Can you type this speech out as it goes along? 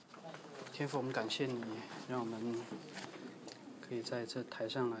天父，我们感谢你，让我们可以在这台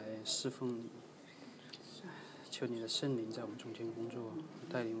上来侍奉你。求你的圣灵在我们中间工作，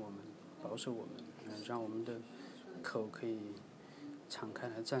带领我们，保守我们，让我们的口可以敞开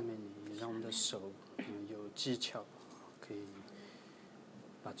来赞美你，让我们的手有技巧，可以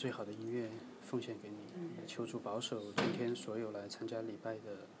把最好的音乐奉献给你。求主保守今天所有来参加礼拜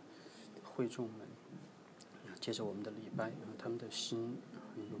的会众们，借着我们的礼拜，他们的心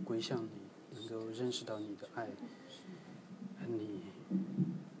能够归向你，能够认识到你的爱，你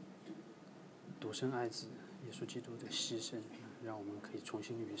独生爱子耶稣基督的牺牲，让我们可以重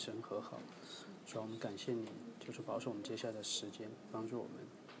新与神和好。主啊，我们感谢你，求主保守我们接下来的时间，帮助我们，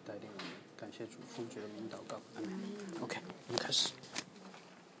带领我们。感谢主，奉主的名祷告，阿门。OK， 我们开始。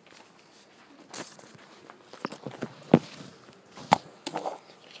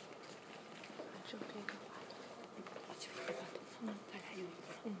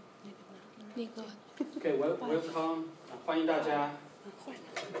Okay, welcome， 欢迎大家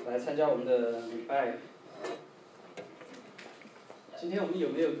来参加我们的礼拜。今天我们有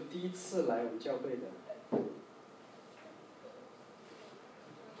没有第一次来我们教会的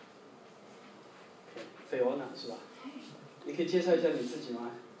？Fiona 是吧？你可以介绍一下你自己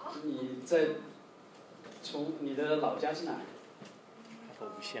吗？从你的老家是哪里？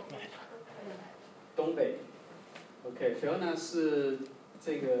东北。OK，Fiona 是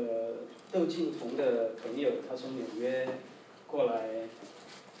这个窦靖童的朋友，他从纽约过来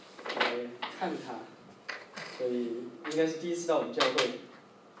看他，所以应该是第一次到我们教会。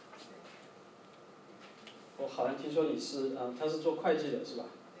我好像听说你是他是做会计的是吧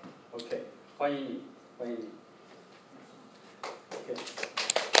 ？OK， 欢迎你，欢迎你。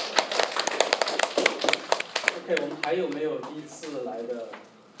OK， 我们还有没有第一次来的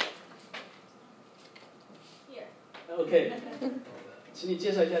 ？OK， 请你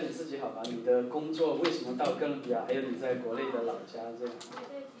介绍一下你自己好吧？你的工作为什么到哥伦比亚？还有你在国内的老家这样。我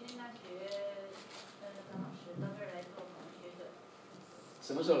在吉林大学当老师，到这儿来做访问学者。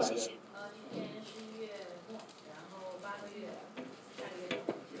什么时候来的？去年11月末，然后8个月，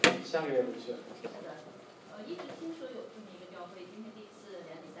下个月回去。是的，一直听说有这么一个教会，今天第一次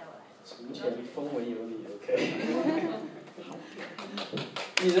梁姐带我来。从前风闻有你 ，OK。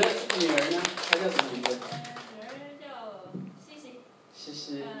你的女儿呢？她叫什么名字？女儿叫西西。西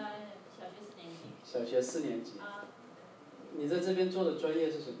西。小学4年级。小学4年级。你在这边做的专业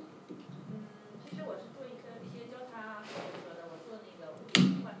是什么？其实我是做一些交叉学科的，我做那个物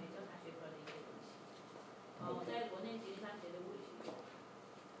理化学交叉学科的一些东西。我在国内吉林大学的物理学院。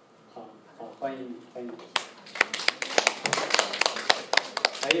好，欢迎欢迎。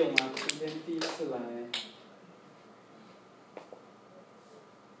还有吗？今天第一次来。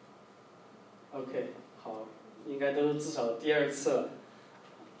OK， 好，应该都至少第2次了。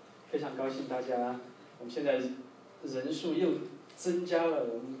非常高兴大家，我们现在人数又增加了，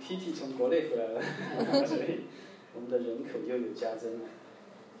我们 Kitty 从国内回来了，所以我们的人口又有加增了。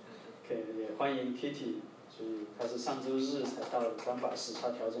OK， 也欢迎 Kitty， 所以她是上周日才到的，刚把时差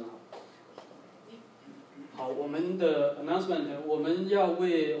调整好。好，我们的 announcement， 我们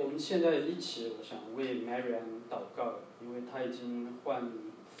现在一起，我想为 Marianne 祷告，因为她已经患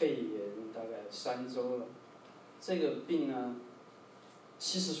肺炎大概3周了。这个病呢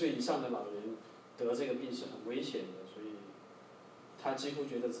，70岁以上的老人得这个病是很危险的，所以她几乎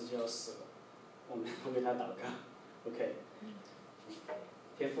觉得自己要死了。我们为她祷告 ，OK。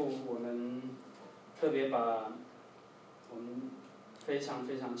天父，我们特别把我们非常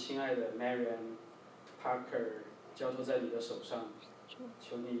非常亲爱的 Marianne Parker 交托在你的手上，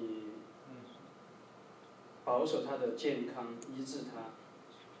求你保守她的健康，医治她，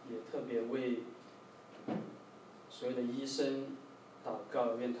也特别为所有的医生祷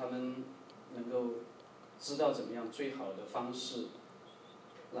告，愿他们能够知道怎么样最好的方式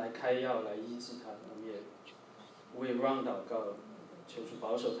来开药来医治他。我们也为 Ron 祷告，求主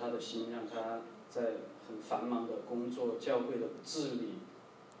保守他的心，让他在很繁忙的工作、教会的治理，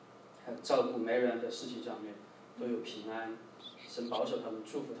还有照顾 Marianne 的事情上面都有平安。神保守他们，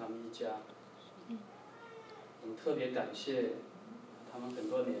祝福他们一家。我们特别感谢他们很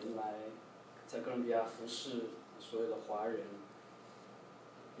多年来在哥伦比亚服侍所有的华人，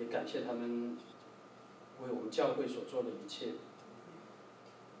也感谢他们为我们教会所做的一切。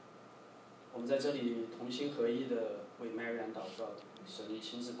我们在这里同心合意的为 Marianne 祷告，神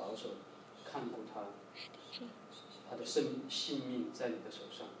亲自保守、看顾他，他的性命在你的手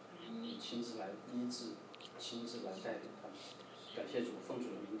上，你亲自来医治，亲自来带领他。感谢主，奉主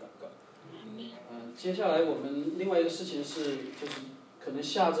的名祷告。接下来我们另外一个事情是，就是可能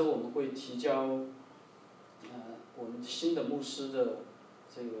下周我们会提交我们新的牧师的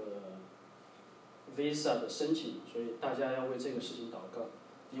这个 visa 的申请，所以大家要为这个事情祷告，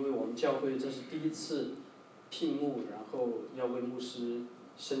因为我们教会这是第一次聘牧，然后要为牧师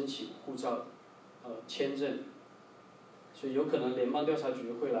申请护照、签证，所以有可能联邦调查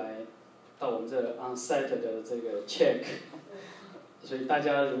局会来到我们这 on-site 的这个 check， 所以大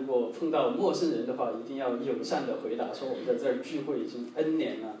家如果碰到陌生人的话，一定要友善的回答说我们在这儿聚会已经 N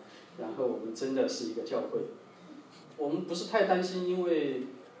年了，然后我们真的是一个教会。我们不是太担心，因为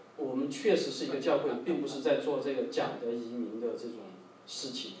我们确实是一个教会，并不是在做这个假的移民的这种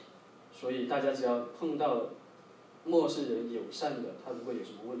事情，所以大家只要碰到陌生人友善的，他如果有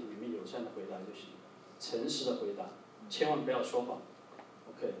什么问题，你们友善的回答就行，诚实的回答，千万不要说谎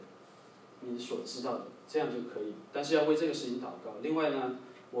 ，OK， 你所知道的，这样就可以。但是要为这个事情祷告。另外呢，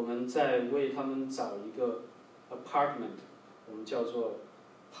我们在为他们找一个 apartment， 我们叫做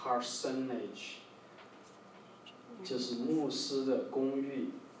parsonage， 就是牧师的公寓。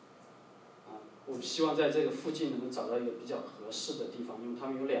我们希望在这个附近能找到一个比较合适的地方，因为他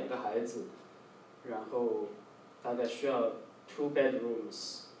们有2个孩子，然后大概需要 2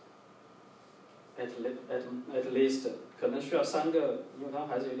 bedrooms at least， 可能需要3个，因为他们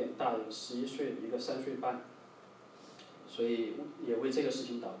孩子有点大，有11岁，一个3岁半，所以也为这个事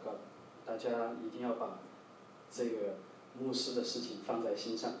情祷告，大家一定要把这个牧师的事情放在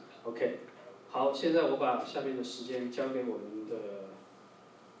心上。OK， 好，现在我把下面的时间交给我们的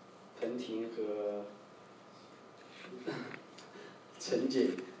彭婷和陈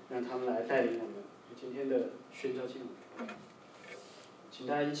姐，让他们来带领我们今天的宣教经文。请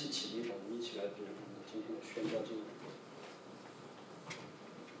大家一起起立，我们一起来读今天的宣教经文。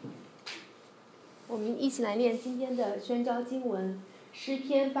我们一起来念今天的宣教经文，诗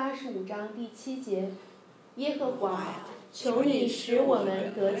篇85章第7节：耶和华，求你使我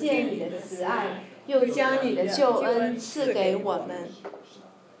们得见你的慈爱，又将你的救恩赐给我们。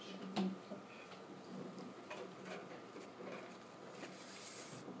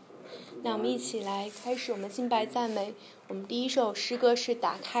那我们一起来开始我们敬拜赞美。我们第一首诗歌是《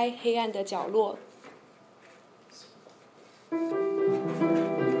打开黑暗的角落》。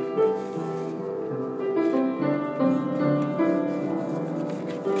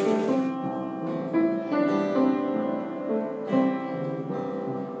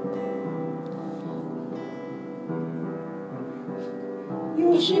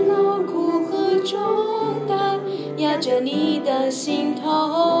又是劳苦和重担压着你的心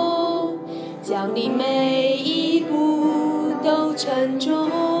头，将你每一步都沉重。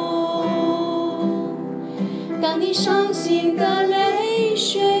当你伤心的泪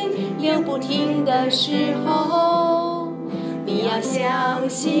水流不停的时候，你要相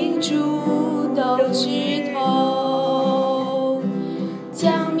信主都知透。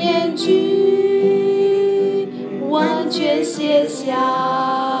将面具完全卸下，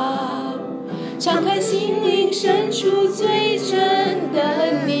敞开心灵深处最真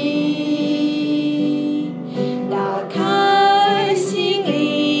的你，打开心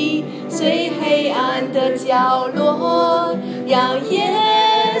里最黑暗的角落，让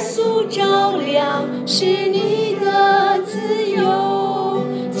耶稣照亮，是你的自由。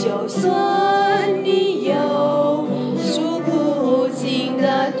就算你有数不尽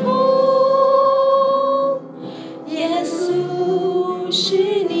的痛，耶稣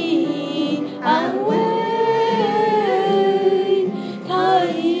是你安慰，他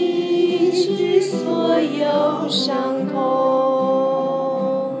医治所有伤痛。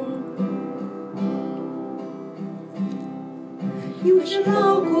有着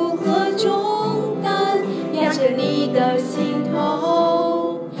劳苦和重担压着你的心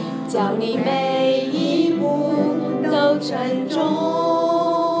头，将你每一步都沉重。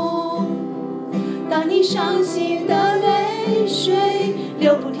当你伤心的泪水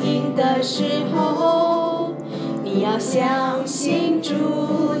流不停的时候，你要相信主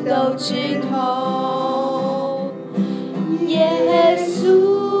都知透。耶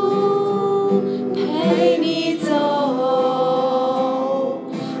稣陪你走，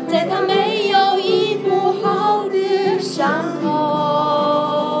在他没有医不好的伤口，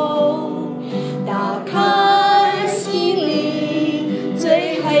打开心灵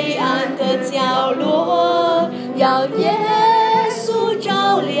最黑暗的角落，让耶稣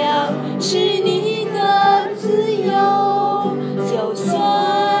照亮，是你的自由。就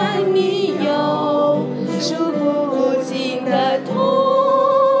算你有数不尽的痛，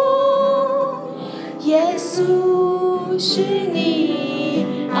耶稣是你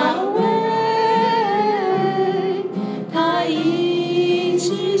安慰，他医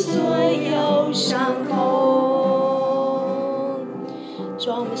治所有伤痛。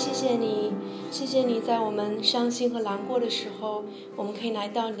主啊，我们谢谢你，谢谢你在我们伤心和难过的时候，我们可以来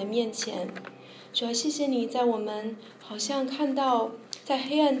到你的面前。主要谢谢你，在我们好像看到在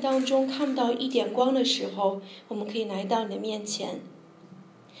黑暗当中看不到一点光的时候，我们可以来到你的面前。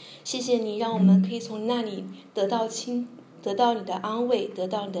谢谢你，让我们可以从那里得到你的安慰，得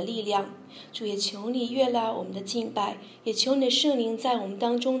到你的力量。主也求你悦纳我们的敬拜，也求你的圣灵在我们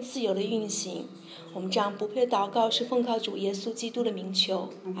当中自由的运行。我们这样不配的祷告是奉靠主耶稣基督的名求，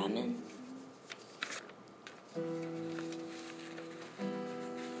阿们。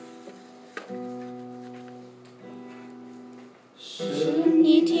是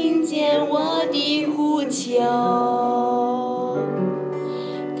你听见我的呼求，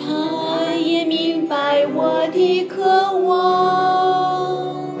他也明白我的渴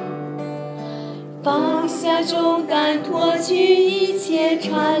望，放下重担，脱去一切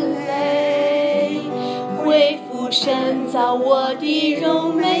缠累，恢复神造我的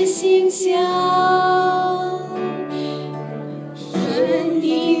柔美形象。神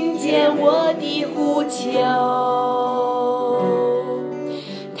听见我的呼求，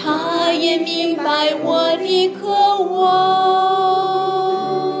他也明白我的渴望，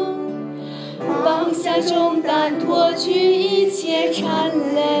放下重担，脱去一切缠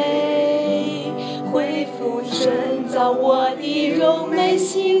累，恢复神造我的柔美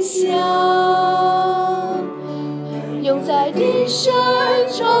形象。永在地神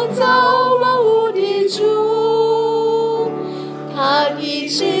创造万物的主，他的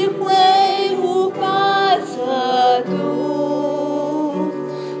智慧无法测度，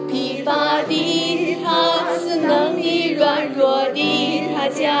疲乏的他赐能力，软弱的他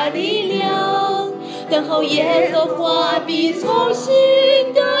加力量，等候耶和华必从新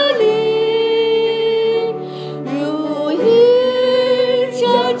得力，如鹰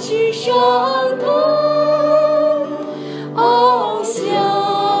展翅上腾，翱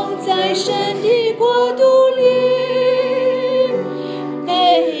翔在神的国度里，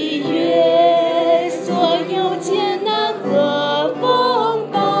飞越所有艰难和风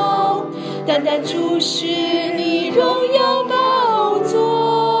暴，单单注视你荣耀宝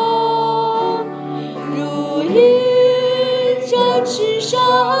座，如鹰展翅上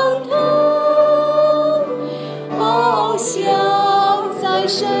腾，翱翔在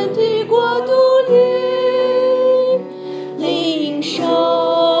神的国度里，领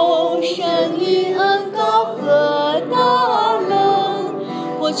受神灵恩膏和大能，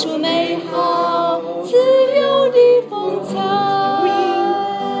活出美好自由的风采。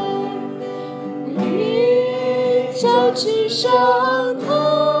鹰展翅上腾，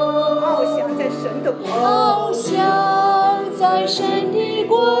翱翔在神的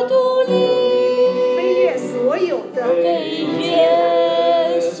国度里，飞越所有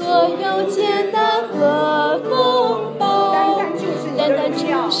艰难和风暴，单单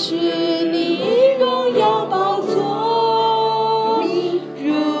就是你荣耀宝座，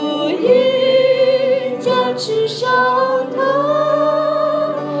如鹰展翅上腾，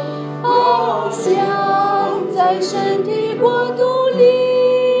翱翔在神的国度里，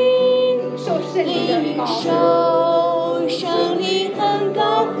领受圣灵恩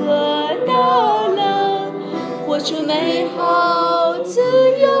膏和大能，活出美好自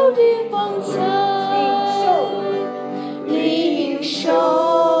由的风采，领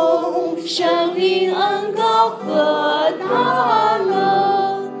受圣灵恩膏和大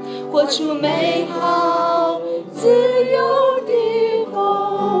能，活出美好自由的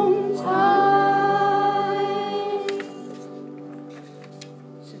风采。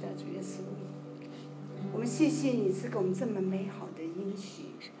是的，主耶稣，我们谢谢你赐给我们这么美好的应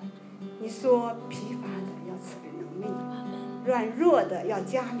许。你说疲乏的要赐给能力，软弱的要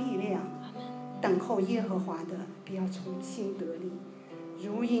加力量，等候耶和华的必要重新得力，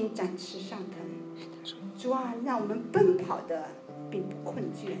如鹰展翅上腾。主啊，让我们奔跑的并不困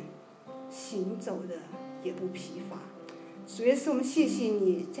倦，行走的也不疲乏。主耶稣，我们谢谢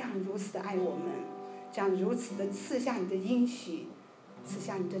你这样如此的爱我们，这样如此的赐下你的应许，赐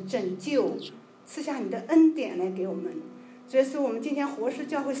下你的拯救，赐下你的恩典来给我们。主耶稣，我们今天活石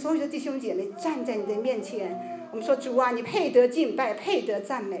教会所有的弟兄姐妹站在你的面前，我们说主啊，你配得敬拜，配得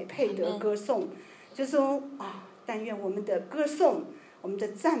赞美，配得歌颂。就说啊，但愿我们的歌颂，我们的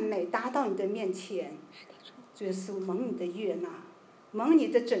赞美达到你的面前。主耶稣，蒙你的悦纳，蒙你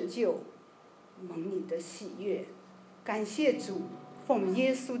的拯救，蒙你的喜悦。感谢主，奉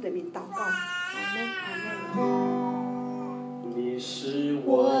耶稣的名祷告，阿门，阿门。你是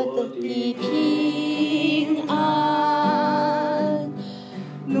我的平安，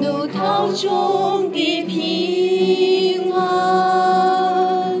怒涛中的平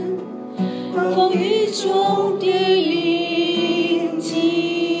安，风雨中的宁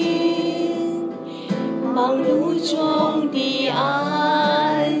静，忙碌中的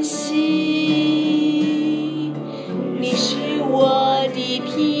安息。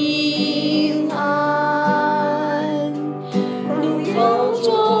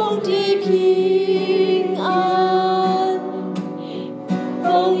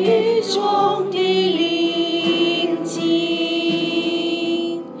风雨中的宁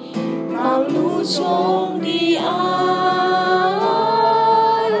静，忙碌中的安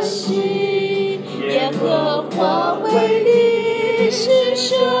息。耶和华为你是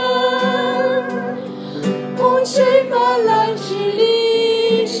神，洪水泛滥时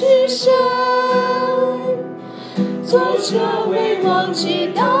你是神，作者为王直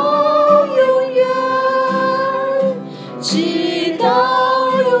到永远，直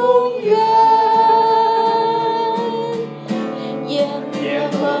到永远。耶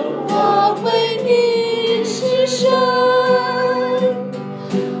和华为你是神，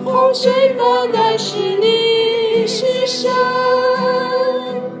洪水泛滥时你是神，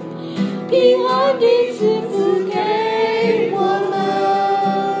平安地赐福给我们，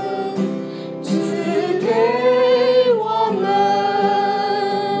赐给我们。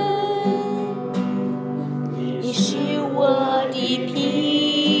你是我的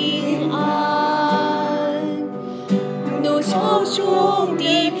平安，怒潮中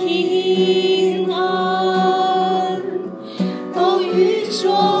的平安，风雨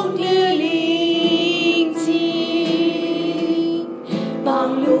中的宁静，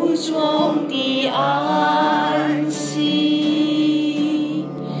忙碌中的安息。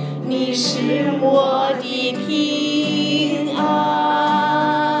你是我的平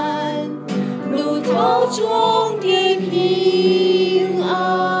安，怒涛中的平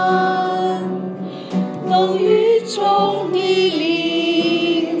安，风雨中的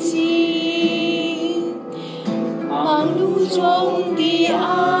宁静，忙碌中的安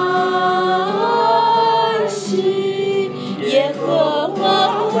息。耶和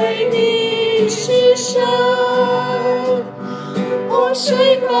华为你是神，洪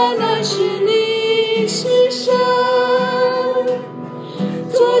水泛滥时你是神，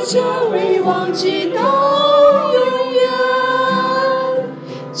作者为王直到永远，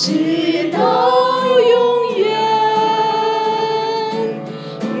直到永远。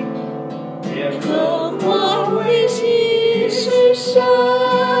耶和华为你是神，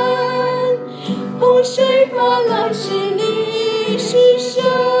洪水泛滥时你是神，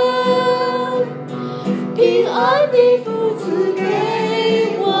平安的福赐给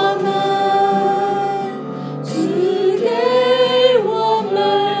我们，赐给我们。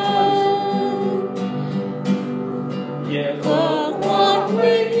耶和华为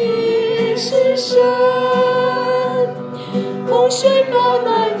你是神，洪水泛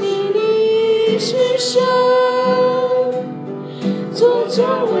滥的你是神，作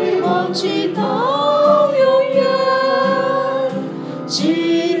者为王直到永远，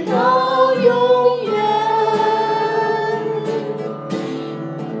直到永远。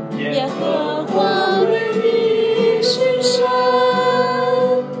耶和华为你是神，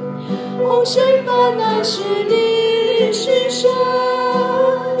洪水泛滥时你是神，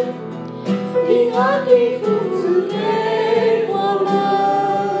平安的福赐给我们，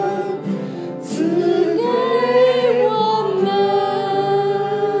赐给我们。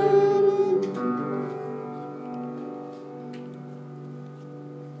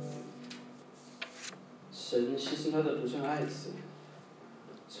神牺牲他的独生爱子，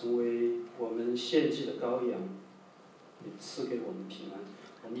成为我们献祭的羔羊，也赐给我们平安。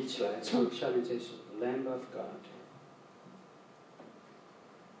我们一起来唱下面这首《Lamb of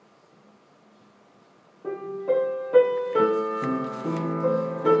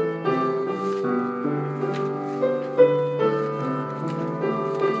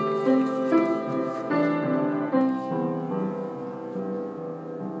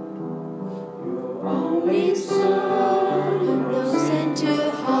Son, no sent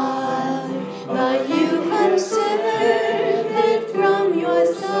to hide, but you have sent from your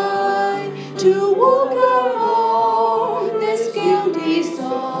side to walk along this guilty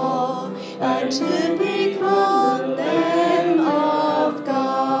soul and to become Lamb of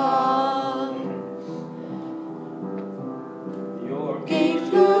God. Your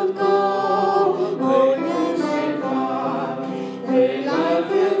Gift of God, oh yes, and God, with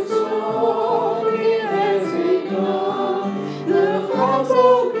life and soul, give as we go. The cross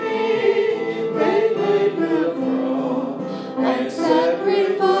of grief, they paid the fall, and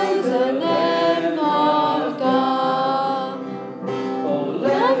sacrifice the Lamb of God. oh,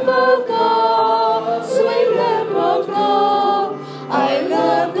 Lamb of God, sweet Lamb of God, I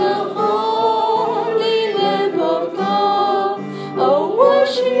love the holy Lamb of God. Oh,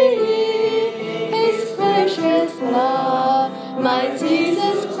 wash me in His precious blood, my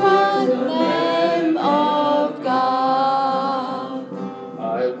Jesus Christ, Lamb of God.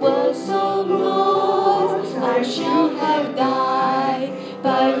 I Was so lost, I should have died,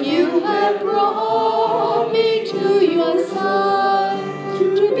 but you have brought me to your side.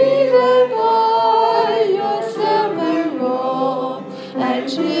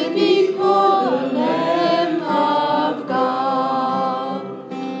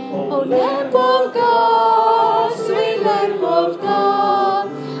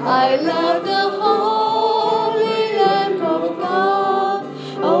 I love the Holy Lamb of God.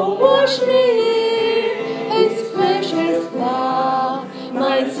 Oh, wash me in His precious blood.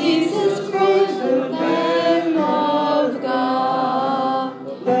 My Jesus Christ, the Lamb of God.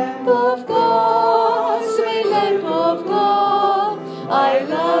 Lamb of God, sweet Lamb of God. I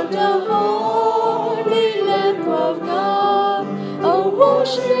love the Holy Lamb of God. Oh,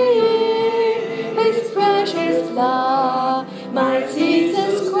 wash me in His precious blood. My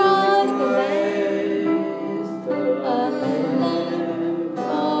Jesus Christ, the Lamb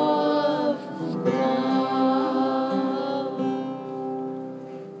of God.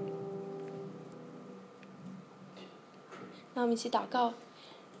让我们一起祷告。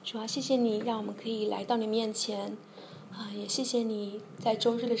主啊，谢谢你让我们可以来到你面前，也谢谢你在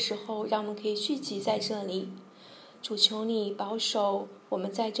周日的时候让我们可以聚集在这里。主，求你保守我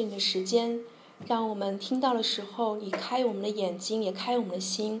们在这里的时间，让我们听到的时候你开我们的眼睛，也开我们的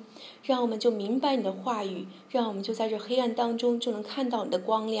心，让我们就明白你的话语，让我们就在这黑暗当中就能看到你的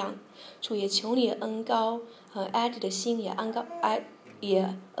光亮。主，也求你恩膏艾迪的心也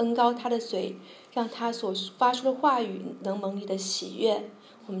恩膏他的嘴，让他所发出的话语能蒙你的喜悦。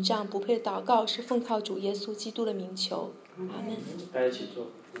我们这样不配的祷告是奉靠主耶稣基督的名求，阿门。大家一起坐，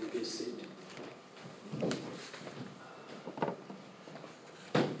可以 sit。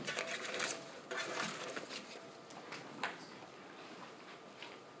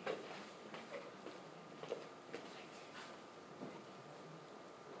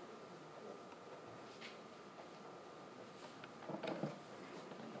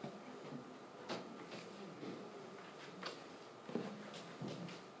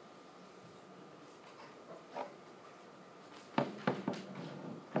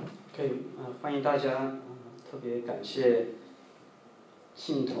可以欢迎大家，特别感谢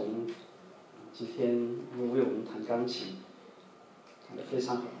信彤今天又为我们弹钢琴，弹得非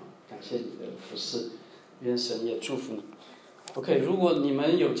常好，感谢你的服侍，愿神也祝福你。OK， 如果你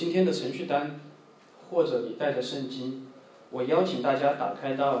们有今天的程序单，或者你带着圣经，我邀请大家打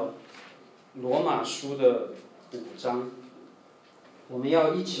开到罗马书的5章，我们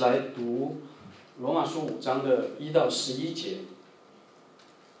要一起来读罗马书5章的1到11节。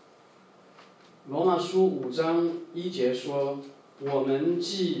罗马书5章1节说，我们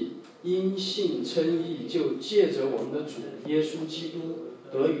既因信称义，就借着我们的主耶稣基督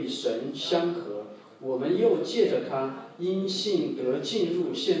得与神相合，我们又借着他因信得进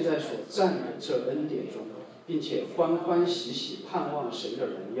入现在所占的这恩典中，并且欢欢喜喜盼望神的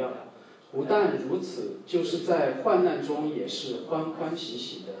荣耀。不但如此，就是在患难中也是欢欢喜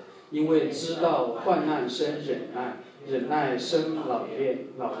喜的，因为知道患难生忍耐，忍耐生老练，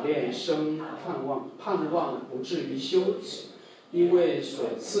老练生盼望，盼望不至于羞耻，因为所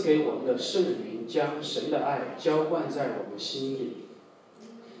赐给我们的圣灵将神的爱浇灌在我们心里。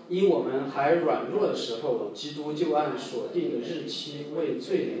因我们还软弱的时候，基督就按所定的日期为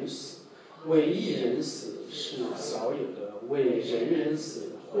罪人死，为义人死是少有的，为人人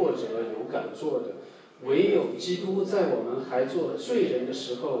死或者有敢做的，唯有基督在我们还做罪人的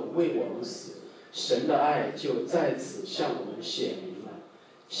时候为我们死，神的爱就在此向我们显明了。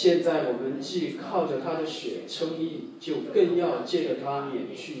现在我们既靠着他的血称义，就更要借着他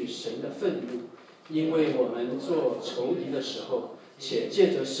免去神的愤怒，因为我们做仇敌的时候，且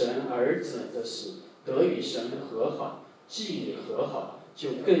借着神儿子的死得与神和好，既和好，就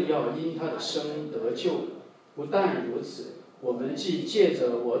更要因他的生得救了。不但如此，我们既借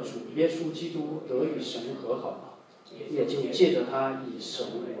着我主耶稣基督得与神和好，也就借着他以神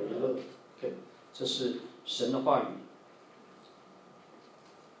为乐。Okay， 这是神的话语。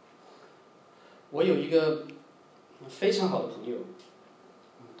我有一个非常好的朋友，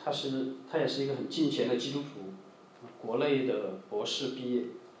他也是一个很敬虔的基督徒，国内的博士毕业。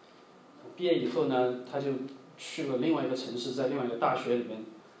毕业以后呢，他就去了另外一个城市，在另外一个大学里面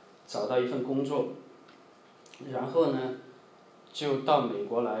找到一份工作，然后呢就到美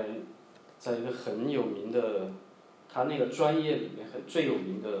国来，在一个很有名的他那个专业里面最有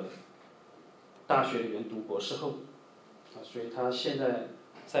名的大学里面读博士后，所以他现在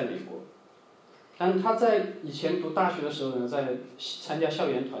在美国。但他在以前读大学的时候呢，在参加校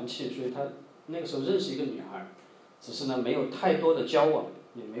园团契，所以他那个时候认识一个女孩，只是呢没有太多的交往，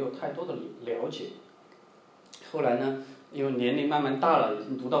也没有太多的了解。后来呢，因为年龄慢慢大了，已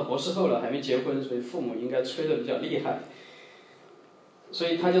经读到博士后了，还没结婚，所以父母应该催得比较厉害，所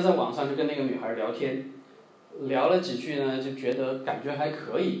以他就在网上就跟那个女孩聊天，聊了几句呢，就觉得感觉还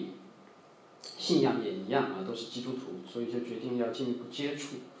可以，信仰也一样啊，都是基督徒，所以就决定要进一步接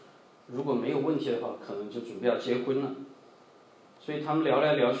触。如果没有问题的话，可能就准备要结婚了。所以他们聊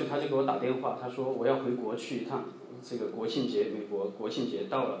来聊去，他就给我打电话，他说我要回国去一趟，这个国庆节，美国国庆节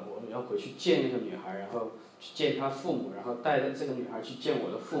到了，我要回去见那个女孩，然后去见她父母，然后带着这个女孩去见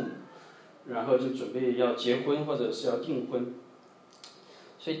我的父母，然后就准备要结婚或者是要订婚。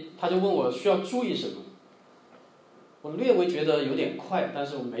所以他就问我需要注意什么，我略微觉得有点快，但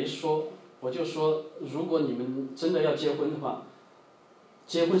是我没说，我就说如果你们真的要结婚的话，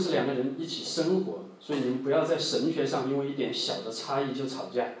结婚是两个人一起生活，所以你们不要在神学上因为一点小的差异就吵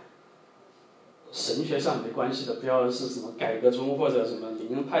架。神学上没关系的，不要是什么改革宗或者什么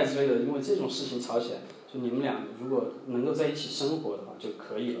灵恩派之类的，因为这种事情吵起来，就你们俩如果能够在一起生活的话就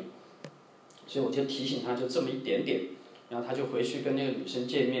可以了。所以我就提醒他就这么一点点，然后他就回去跟那个女生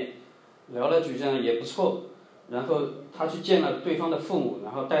见面，聊了几句也不错，然后他去见了对方的父母，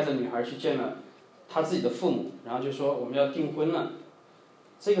然后带着女孩去见了他自己的父母，然后就说我们要订婚了。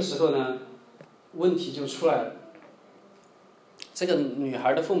这个时候呢，问题就出来了。这个女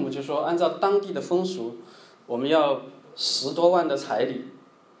孩的父母就说，按照当地的风俗，我们要10多万的彩礼，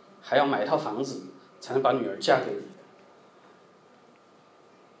还要买一套房子，才能把女儿嫁给你。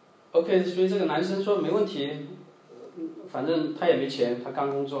OK， 所以这个男生说没问题，反正他也没钱，他刚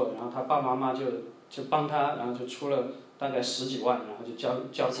工作，然后他爸爸妈妈就帮他，然后就出了大概10几万，然后就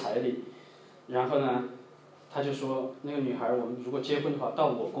交彩礼。然后呢，他就说那个女孩，我们如果结婚的话，到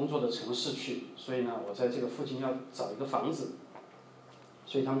我工作的城市去，所以呢，我在这个附近要找一个房子。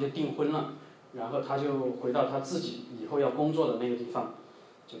所以他们就订婚了，然后他就回到他自己以后要工作的那个地方，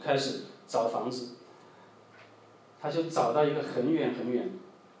就开始找房子。他就找到一个很远很远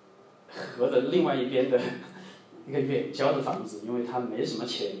河的另外一边的一个远郊的房子，因为他没什么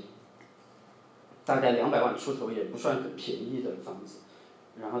钱，大概200万出头，也不算很便宜的房子。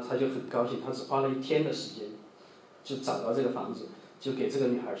然后他就很高兴，他只花了1天的时间就找到这个房子，就给这个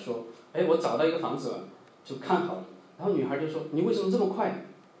女孩说：“哎，我找到一个房子了，就看好了。”然后女孩就说：“你为什么这么快？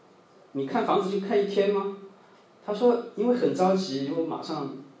你看房子就看1天吗？”他说：“因为很着急，因为马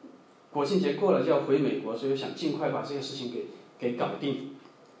上国庆节过了就要回美国，所以我想尽快把这个事情给搞定。”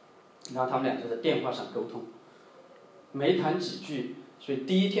然后他们俩就在电话上沟通，没谈几句，所以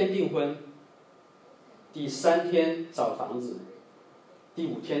第1天订婚，第3天找房子，第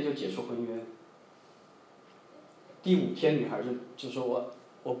5天就解除婚约。第5天女孩就说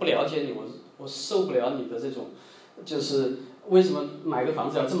我不了解你，我受不了你的这种。就是为什么买个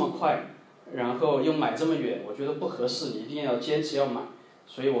房子要这么快，然后又买这么远，我觉得不合适，你一定要坚持要买，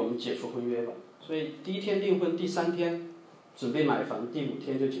所以我们解除婚约吧。所以第1天订婚，第3天准备买房，第5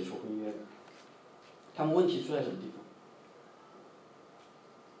天就解除婚约了。他们问题出在什么地方？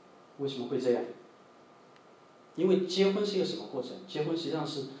为什么会这样？因为结婚是一个什么过程？结婚实际上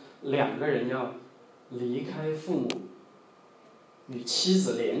是2个人要离开父母，与妻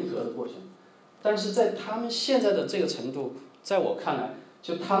子联合的过程。但是在他们现在的这个程度，在我看来，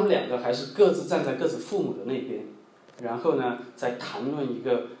就他们2个还是各自站在各自父母的那边，然后呢，再谈论一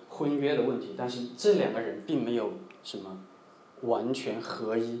个婚约的问题。但是这2个人并没有什么完全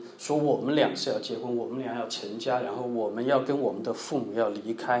合一，说我们俩是要结婚，我们俩要成家，然后我们要跟我们的父母要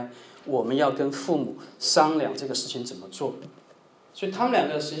离开，我们要跟父母商量这个事情怎么做。所以他们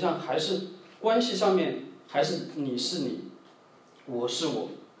2个实际上还是关系上面还是你是你，我是我。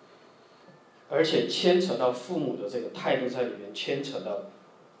而且牵扯到父母的这个态度在里面，牵扯到，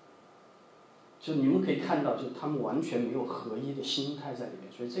就你们可以看到，就他们完全没有合一的心态在里面。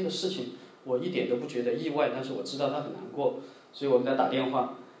所以这个事情我一点都不觉得意外，但是我知道他很难过，所以我给他打电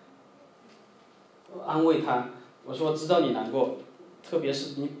话，安慰他，我说知道你难过，特别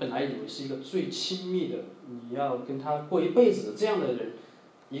是你本来以为是一个最亲密的，你要跟他过一辈子的这样的人，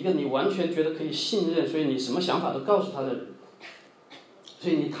一个你完全觉得可以信任，所以你什么想法都告诉他的人。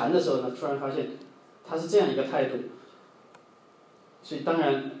所以你谈的时候呢，突然发现他是这样一个态度，所以当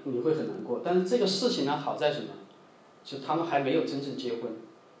然你会很难过。但是这个事情呢，好在什么？就他们还没有真正结婚。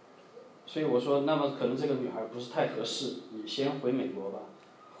所以我说，那么可能这个女孩不是太合适，你先回美国吧，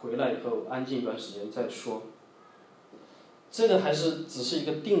回来以后安静一段时间再说。这个还是只是一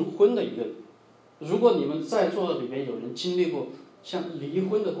个订婚的一个。如果你们在座的里面有人经历过像离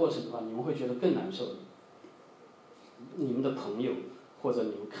婚的过程的话，你们会觉得更难受。你们的朋友。或者你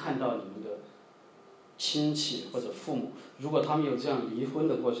们看到你们的亲戚或者父母，如果他们有这样离婚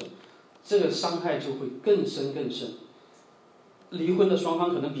的过程，这个伤害就会更深更深。离婚的双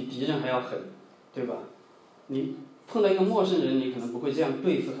方可能比敌人还要狠，对吧？你碰到一个陌生人，你可能不会这样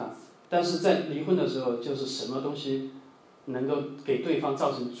对付他，但是在离婚的时候，就是什么东西能够给对方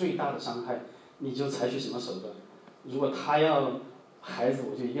造成最大的伤害，你就采取什么手段。如果他要孩子，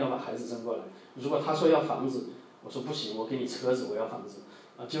我就一定要把孩子争过来；如果他说要房子，我说不行，我给你车子，我要房子，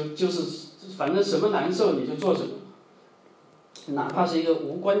就是反正什么难受你就做什么，哪怕是一个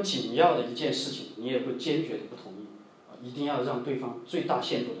无关紧要的一件事情，你也会坚决的不同意。一定要让对方最大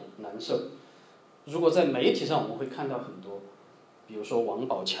限度的难受。如果在媒体上我们会看到很多，比如说王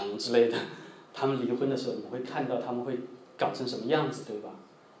宝强之类的，他们离婚的时候，我们会看到他们会搞成什么样子，对吧？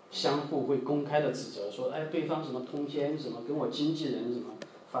相互会公开的指责说，哎，对方什么通奸，什么跟我经纪人什么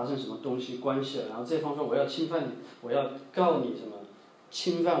发生什么东西关系了，然后这方说我要侵犯你，我要告你什么，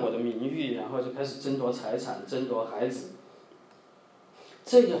侵犯我的名誉，然后就开始争夺财产，争夺孩子。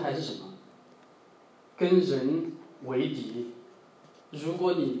这个还是什么？跟人为敌。如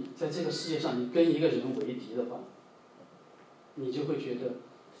果你在这个世界上你跟一个人为敌的话，你就会觉得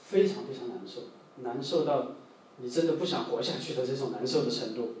非常非常难受，难受到你真的不想活下去的这种难受的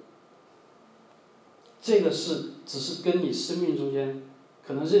程度。这个只是跟你生命中间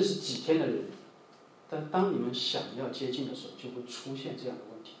可能认识几天的人，但当你们想要接近的时候，就会出现这样的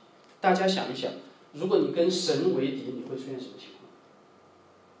问题。大家想一想，如果你跟神为敌，你会出现什么情况？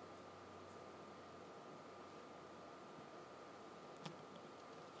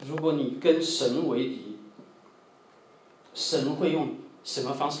如果你跟神为敌，神会用什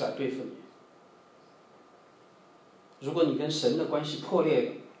么方式来对付你？如果你跟神的关系破裂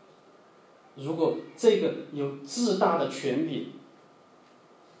了，如果这个有自大的权柄、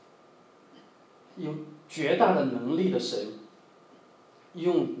有绝大的能力的神，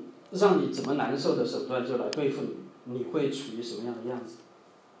用让你怎么难受的手段就来对付你，你会处于什么样的样子？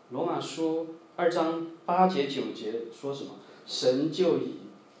罗马书2章8节9节说什么？神就以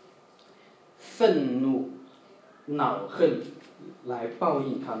愤怒、恼恨来报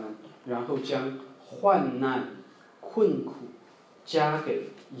应他们，然后将患难、困苦加给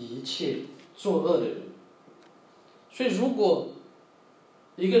一切作恶的人。所以，如果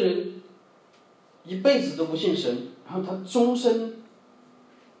一个人一辈子都不信神，然后他终身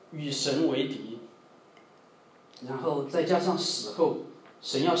与神为敌，然后再加上死后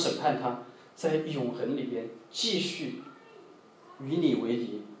神要审判他，在永恒里边继续与你为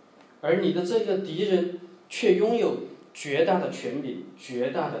敌，而你的这个敌人却拥有绝大的权柄、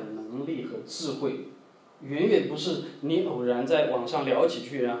绝大的能力和智慧，远远不是你偶然在网上聊几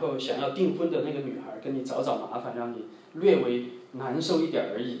句，然后想要订婚的那个女孩跟你找麻烦，让你略微难受一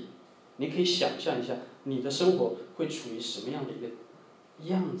点而已。你可以想象一下，你的生活会处于什么样的一个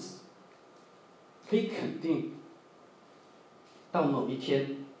样子？可以肯定，到某一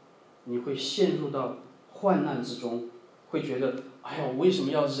天，你会陷入到患难之中，会觉得，哎呀，我为什么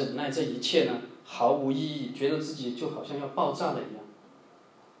要忍耐这一切呢？毫无意义，觉得自己就好像要爆炸了一样。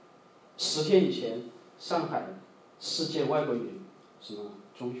10天以前，上海世界外国语什么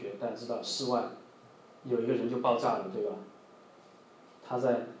中学，大家知道室外有一个人就爆炸了，对吧？他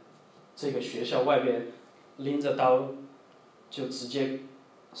在这个学校外边拎着刀，就直接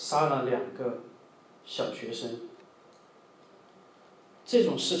杀了2个小学生。这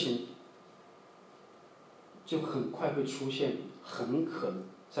种事情就很快会出现，很可能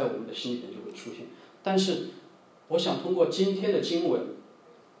在我们的心里面就会出现。但是，我想通过今天的经文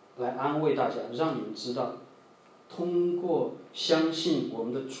来安慰大家，让你们知道，通过相信我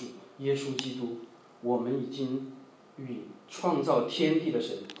们的主耶稣基督，我们已经与创造天地的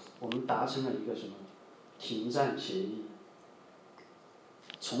神，我们达成了一个什么停战协议，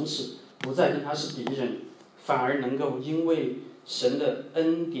从此不再跟他是敌人，反而能够因为神的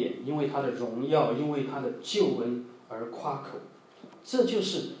恩典，因为他的荣耀，因为他的救恩而夸口。这就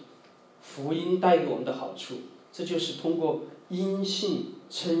是福音带给我们的好处，这就是通过因信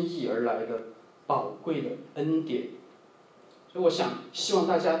称义而来的宝贵的恩典。所以我希望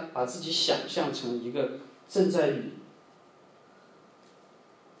大家把自己想象成一个正在与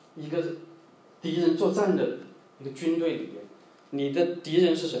一个敌人作战的一个军队里面，你的敌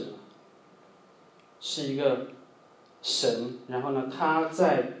人是什么？是一个神，然后呢，他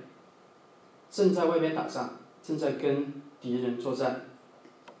正在外边打仗，正在跟敌人作战。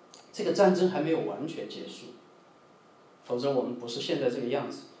这个战争还没有完全结束，否则我们不是现在这个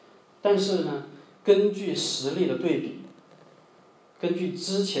样子。但是呢，根据实力的对比，根据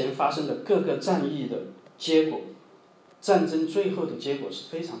之前发生的各个战役的结果，战争最后的结果是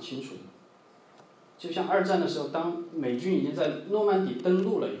非常清楚的。就像2战的时候，当美军已经在诺曼底登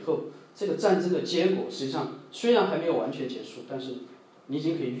陆了以后，这个战争的结果实际上虽然还没有完全结束，但是你已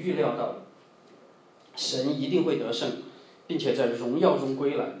经可以预料到了，神一定会得胜，并且在荣耀中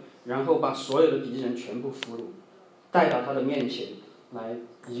归来，然后把所有的敌人全部俘虏，带到他的面前来，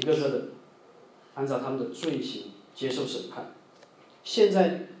一个个的按照他们的罪行接受审判。现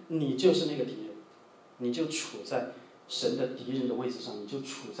在你就是那个敌人，你就处在神的敌人的位置上，你就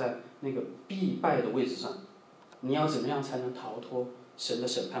处在那个必败的位置上。你要怎么样才能逃脱神的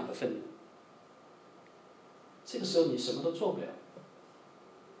审判和愤怒？这个时候你什么都做不了，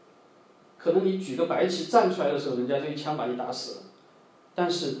可能你举个白旗站出来的时候，人家就一枪把你打死了。但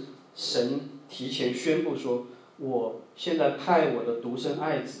是神提前宣布说，我现在派我的独生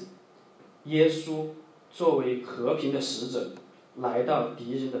爱子耶稣作为和平的使者，来到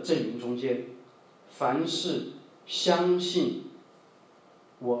敌人的阵营中间，凡是相信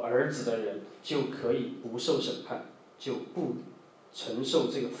我儿子的人就可以不受审判，就不承受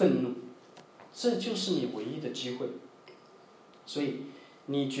这个愤怒。这就是你唯一的机会。所以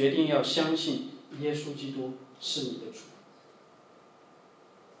你决定要相信耶稣基督是你的主。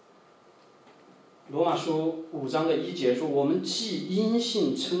罗马书5章的1节说，我们既因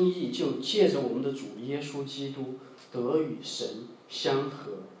信称义，就借着我们的主耶稣基督得与神相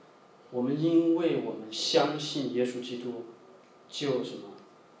合。我们因为我们相信耶稣基督，就什么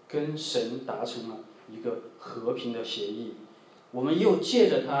跟神达成了一个和平的协议。我们又借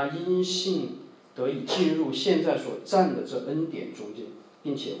着他因信得以进入现在所站的这恩典中间，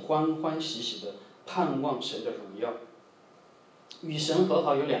并且欢欢喜喜的盼望神的荣耀。与神和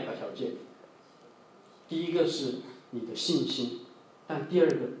好有2个条件，第一个是你的信心，但第二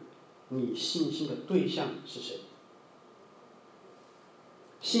个，你信心的对象是谁？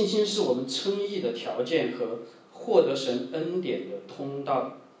信心是我们称义的条件和获得神恩典的通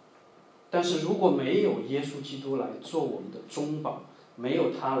道。但是如果没有耶稣基督来做我们的中保，没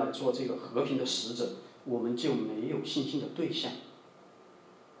有他来做这个和平的使者，我们就没有信心的对象，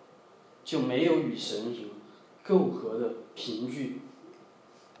就没有与神媾和的凭据。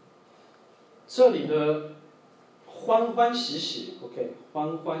这里的欢欢喜喜 ，OK，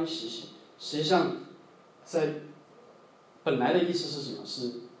 欢欢喜喜，实际上在本来的意思是什么？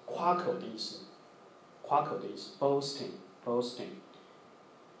是夸口的意思，夸口的意思 ，boasting。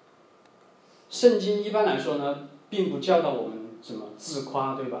圣经一般来说呢，并不教导我们怎么自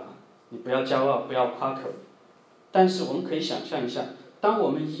夸，对吧？你不要骄傲，不要夸口。但是我们可以想象一下，当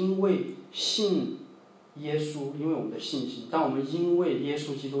我们因为信耶稣，因为我们的信心，当我们因为耶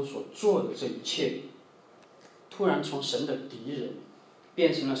稣基督所做的这一切，突然从神的敌人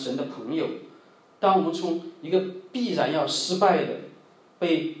变成了神的朋友，当我们从一个必然要失败的，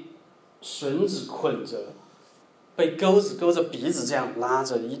被绳子捆着，被钩子勾着鼻子这样拉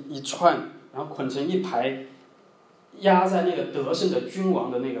着一串，然后捆成一排，压在那个得胜的君王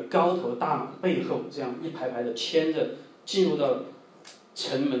的那个高头大马背后，这样一排排的牵着进入到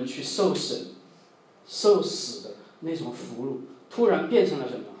城门去受审受死的那种俘虏，突然变成了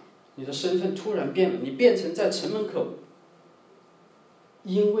什么？你的身份突然变了，你变成在城门口，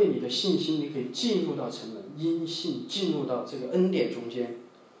因为你的信心，你可以进入到城门，因信进入到这个恩典中间，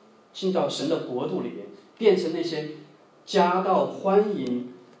进到神的国度里面，变成那些夹道欢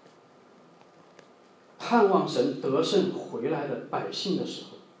迎盼望神得胜回来的百姓的时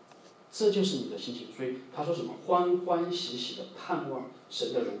候，这就是你的心情。所以他说什么？欢欢喜喜的盼望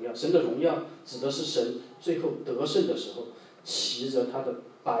神的荣耀。神的荣耀指的是神最后得胜的时候，骑着他的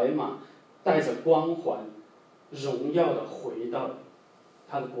白马，带着光环，荣耀的回到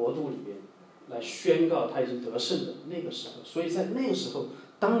他的国度里面，来宣告他已经得胜的那个时候。所以在那个时候，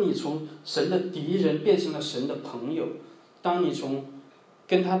当你从神的敌人变成了神的朋友，当你从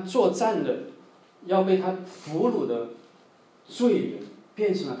跟他作战的要被他俘虏的罪人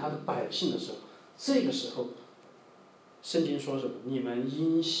变成了他的百姓的时候，这个时候圣经说什么？你们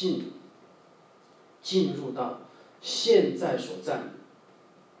因信进入到现在所站，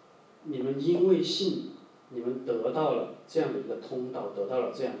你们因为信，你们得到了这样的一个通道，得到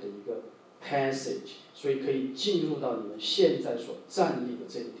了这样的一个 passage， 所以可以进入到你们现在所站立的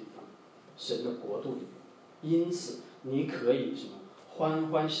这个地方，神的国度里面。因此你可以什么？欢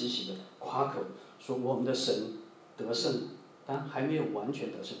欢喜喜的夸口说我们的神得胜了，但还没有完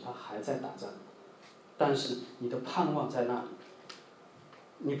全得胜，他还在打仗。但是你的盼望在那里，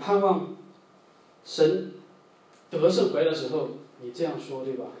你盼望神得胜回来的时候，你这样说，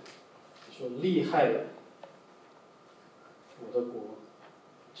对吧？说厉害了，我的国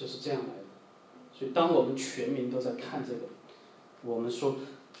就是这样来的。所以当我们全民都在看这个，我们说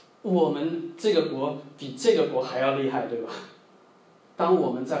我们这个国比这个国还要厉害，对吧？当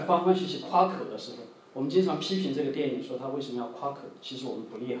我们在欢欢喜喜夸口的时候，我们经常批评这个电影，说他为什么要夸口？其实我们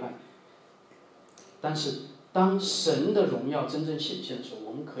不厉害。但是当神的荣耀真正显现的时候，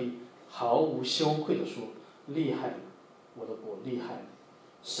我们可以毫无羞愧地说：厉害了，我的国厉害了，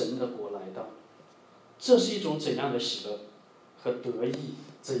神的国来到。这是一种怎样的喜乐和得意，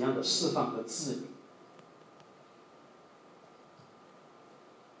怎样的释放和自由。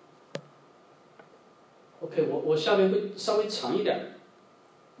OK， 我下面会稍微长一点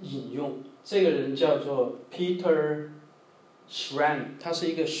引用。这个人叫做 Peter Schramm， 他是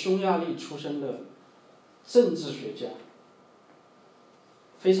一个匈牙利出生的政治学家，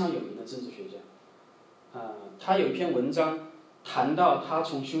非常有名的政治学家。他有一篇文章谈到他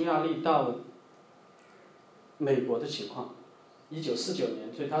从匈牙利到美国的情况。1949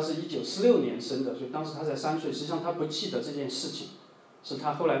年，所以他是1946年生的，所以当时他才3岁。实际上他不记得这件事情，是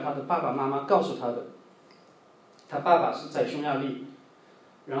他后来他的爸爸妈妈告诉他的。他爸爸是在匈牙利，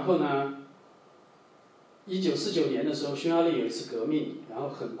然后呢，1949年的时候，匈牙利有一次革命，然后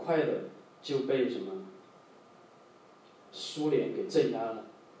很快的就被什么苏联给镇压了。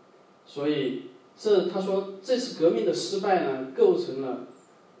所以他说这次革命的失败呢，构成了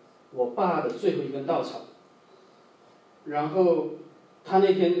我爸的最后一根稻草。然后他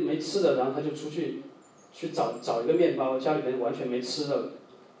那天没吃的，然后他就出去找一个面包，家里面完全没吃的。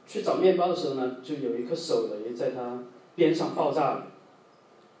去找面包的时候呢，就有一颗手雷在他边上爆炸了。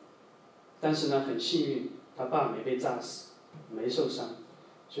但是呢，很幸运，他爸没被炸死，没受伤。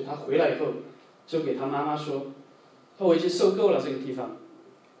所以他回来以后，就给他妈妈说：“我已经受够了这个地方。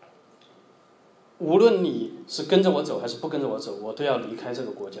无论你是跟着我走还是不跟着我走，我都要离开这个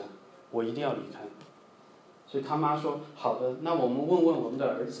国家，我一定要离开。”所以他妈说：“好的，那我们问问我们的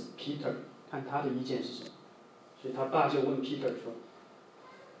儿子 Peter， 看他的意见是什么。”所以他爸就问 Peter 说：“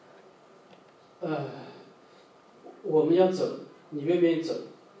我们要走，你愿不愿意走？”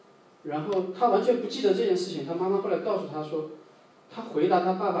然后他完全不记得这件事情。他妈妈后来告诉他说，他回答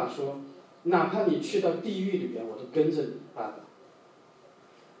他爸爸说：“哪怕你去到地狱里边，我都跟着你，爸爸。”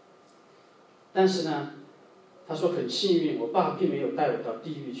但是呢，他说很幸运，我爸并没有带我到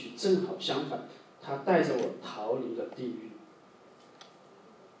地狱去，正好相反。他带着我逃离了地狱。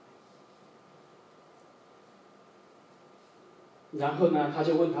然后呢，他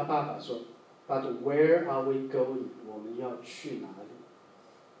就问他爸爸说 ：“But where are we going？ 我们要去哪里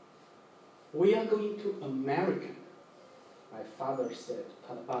 ？”“We are going to America,” my father said.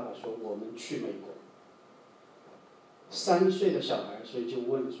 他的爸爸说：“我们去美国。”3岁的小孩，所以就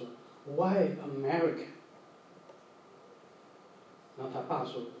问说 ：“Why America？” 然后他爸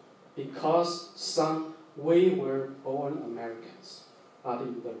说：“Because, son, we were born Americans, but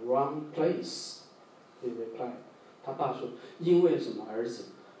in the wrong place," he replied. 他爸说：“因为什么，儿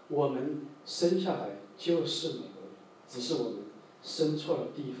子？我们生下来就是美国人，只是我们生错了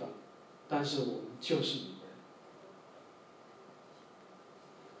地方，但是我们就是美国人。”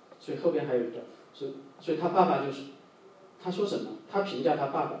所以后边还有一段，所以他爸爸就是他说什么？他评价他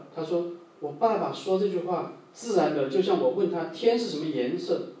爸爸，他说：“我爸爸说这句话，自然的，就像我问他天是什么颜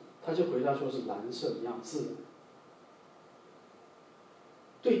色。”他就回答说是蓝色一样自然。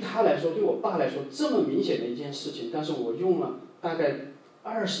对他来说，对我爸来说，这么明显的一件事情，但是我用了大概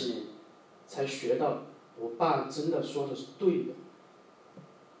20年才学到，我爸真的说的是对的。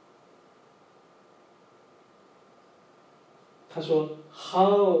他说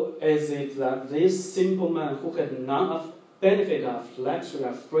 ，How is it that this simple man who had none of benefit of luxury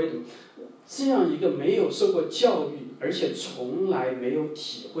of freedom， 这样一个没有受过教育，而且从来没有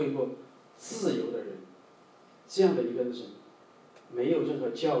体会过自由的人，这样的一个人，没有任何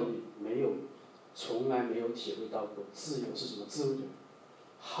教育，从来没有体会到过自由是什么滋味。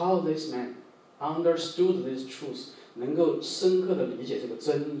How this man understood this truth， 能够深刻的理解这个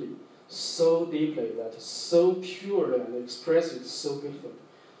真理 ，so deeply that so purely and express it so beautifully。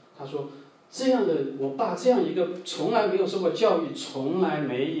他说，这样的我爸这样一个从来没有受过教育，从来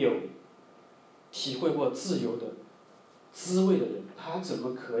没有体会过自由的滋味的人，他怎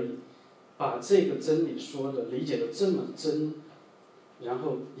么可以把这个真理说的理解的这么真，然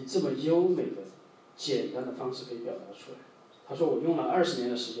后以这么优美的简单的方式可以表达出来？他说我用了20年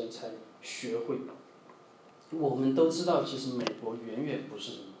的时间才学会。我们都知道，其实美国远远不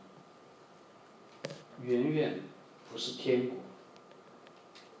是什么，远远不是天国，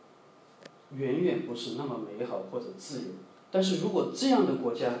远远不是那么美好或者自由。但是如果这样的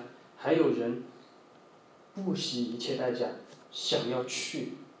国家还有人不惜一切代价想要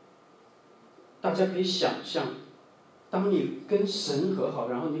去，大家可以想象，当你跟神和好，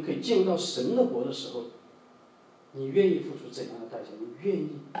然后你可以进入到神的国的时候，你愿意付出怎样的代价？你愿意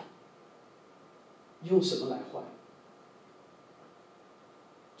用什么来换？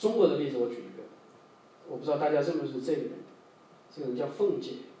中国的例子我举一个，我不知道大家认不认识这个人，这个人叫凤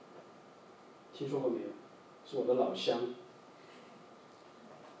姐，听说过没有？是我的老乡。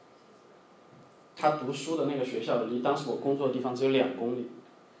他读书的那个学校离当时我工作的地方只有2公里，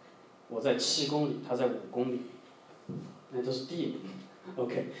我在7公里，他在5公里，那都是地名。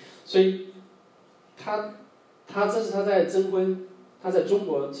OK， 所以这是他在征婚，他在中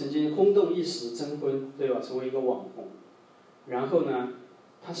国曾经轰动一时征婚，对吧？成为一个网红。然后呢，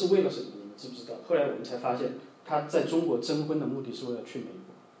他是为了什么？你们知不知道？后来我们才发现，他在中国征婚的目的是为了去美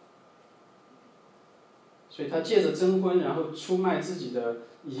国。所以他借着征婚，然后出卖自己的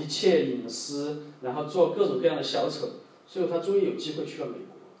一切隐私，然后做各种各样的小丑，最后他终于有机会去了美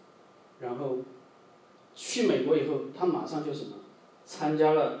国。然后去美国以后，他马上就什么，参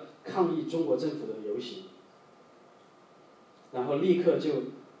加了抗议中国政府的游行，然后立刻就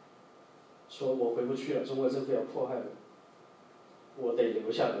说我回不去了，中国政府要迫害我，我得留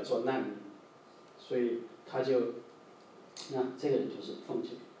下来做难民。所以他就，那这个人就是凤姐。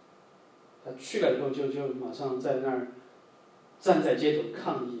他去了以后就马上在那儿站在街头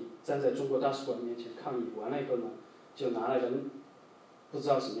抗议，站在中国大使馆面前抗议，完了以后呢，就拿了人不知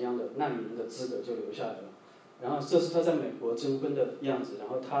道什么样的难民的资格就留下来了。然后这是他在美国征婚的样子，然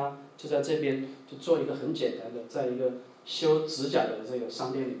后他就在这边就做一个很简单的，在一个修指甲的这个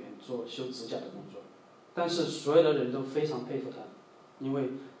商店里面做修指甲的工作，但是所有的人都非常佩服他，因为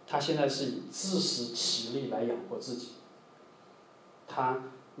他现在是以自食其力来养活自己。他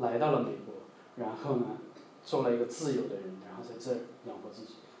来到了美国，然后呢，做了一个自由的人，然后在这儿养活自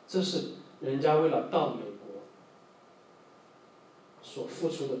己。这是人家为了到美国所付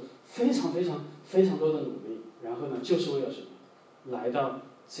出的非常非常非常多的努力，然后呢，就是为了什么？来到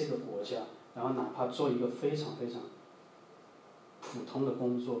这个国家，然后哪怕做一个非常非常普通的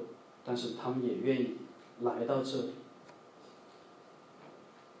工作，但是他们也愿意来到这里。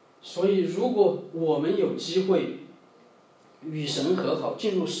所以，如果我们有机会与神和好，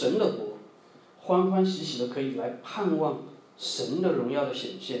进入神的国，欢欢喜喜的可以来盼望神的荣耀的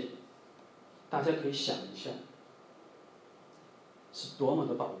显现，大家可以想一下，是多么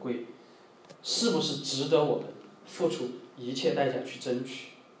的宝贵，是不是值得我们付出一切代价去争取？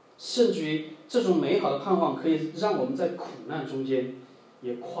甚至于这种美好的盼望，可以让我们在苦难中间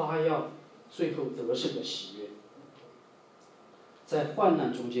也夸耀最后得胜的喜悦。在患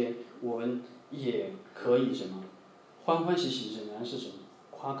难中间，我们也可以什么？欢欢喜喜仍然是什么？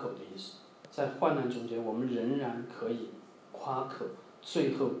夸口的意思。在患难中间，我们仍然可以夸口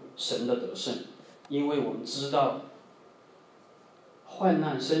最后神的得胜，因为我们知道，患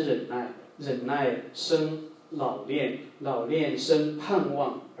难生忍耐，忍耐生老练，老练生盼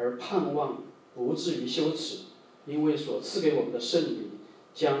望，而盼望不至于羞耻，因为所赐给我们的圣灵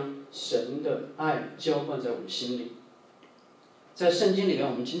将神的爱浇灌在我们心里。在圣经里面，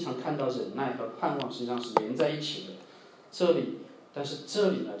我们经常看到忍耐和盼望实际上是连在一起的。但是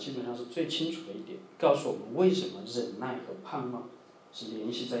这里呢，基本上是最清楚的一点，告诉我们为什么忍耐和盼望是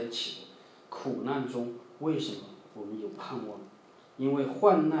联系在一起的。苦难中为什么我们有盼望？因为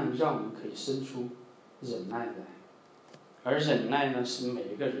患难让我们可以生出忍耐来，而忍耐呢，是每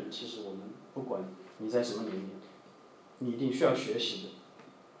一个人，其实我们不管你在什么年龄，你一定需要学习的。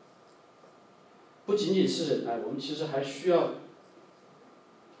不仅仅是忍耐，我们其实还需要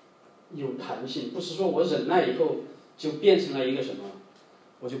有弹性，不是说我忍耐以后就变成了一个什么，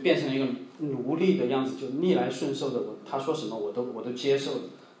我就变成了一个奴隶的样子，就逆来顺受的，他说什么我都接受了。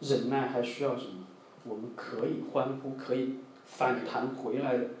忍耐还需要什么？我们可以欢呼，可以反弹回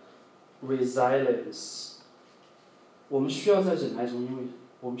来的 resilience。我们需要在忍耐中，因为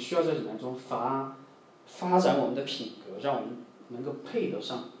我们需要在忍耐中发展我们的品格，让我们能够配得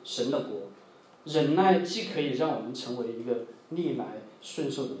上神的国。忍耐既可以让我们成为一个逆来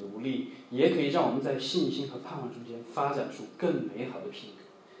顺受的奴隶，也可以让我们在信心和盼望中间发展出更美好的品格，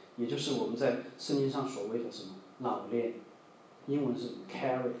也就是我们在圣经上所谓的什么老练，英文是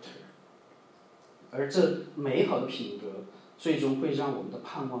character。而这美好的品格最终会让我们的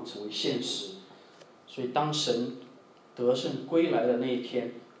盼望成为现实。所以当神得胜归来的那一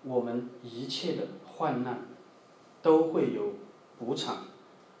天，我们一切的患难都会有补偿，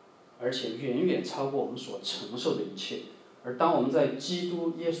而且远远超过我们所承受的一切。而当我们在基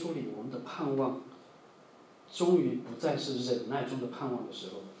督耶稣里，我们的盼望终于不再是忍耐中的盼望的时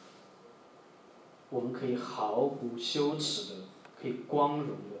候，我们可以毫不羞耻的，可以光荣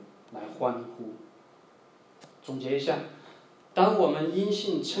的来欢呼。总结一下，当我们因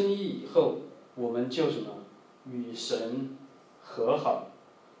信称义以后，我们就什么？与神和好，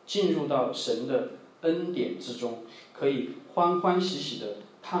进入到神的恩典之中，可以欢欢喜喜的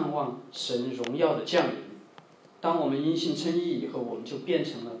盼望神荣耀的降临。当我们因信称义以后，我们就变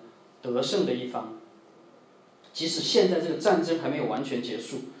成了得胜的一方。即使现在这个战争还没有完全结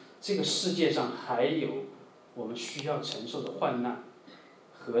束，这个世界上还有我们需要承受的患难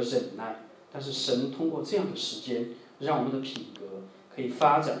和忍耐，但是神通过这样的时间，让我们的品格可以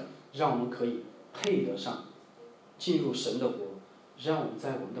发展，让我们可以配得上进入神的国，让我们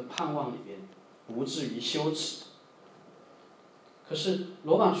在我们的盼望里边不至于羞耻。可是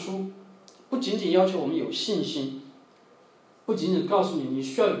罗马书不仅仅要求我们有信心，不仅仅告诉你你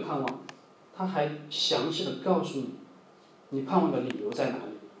需要有盼望，他还详细的告诉你，你盼望的理由在哪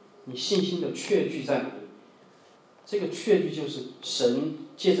里，你信心的确据在哪里，这个确据就是神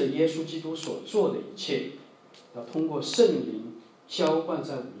借着耶稣基督所做的一切，要通过圣灵浇灌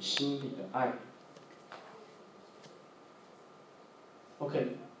在我们心里的爱。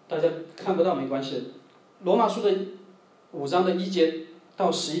OK， 大家看不到没关系。罗马书的5章的1节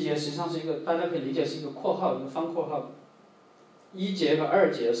到11节，实际上是一个大家可以理解是一个括号，一个方括号。1节和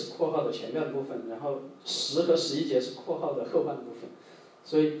2节是括号的前面的部分，然后10和11节是括号的后半部分，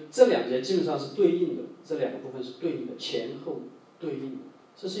所以这2节基本上是对应的，这2个部分是对应的，前后对应的，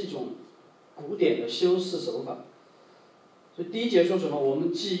这是一种古典的修饰手法。所以第1节说什么？我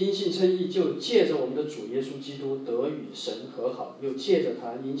们既因信称义，就借着我们的主耶稣基督得与神和好，又借着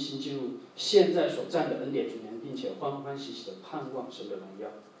他因信进入现在所占的恩典中间，并且欢欢喜喜的盼望神的荣耀。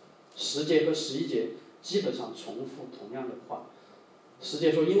10节和11节基本上重复同样的话。10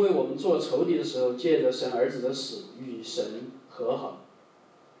节说，因为我们做仇敌的时候，借着神儿子的死与神和好，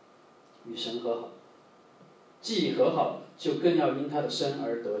与神和好，既和好，就更要因他的生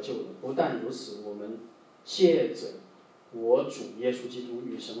而得救了。不但如此，我们借着我主耶稣基督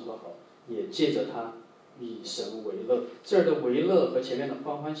与神和好，也借着他以神为乐。这儿的为乐和前面的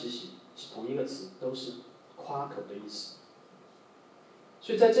欢欢喜喜是同一个词，都是夸口的意思。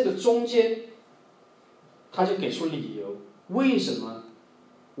所以在这个中间，他就给出理由，为什么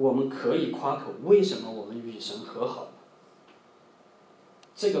我们可以夸口，为什么我们与神和好。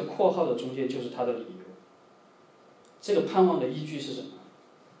这个括号的中间就是他的理由。这个盼望的依据是什么？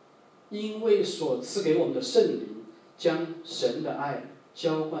因为所赐给我们的圣灵将神的爱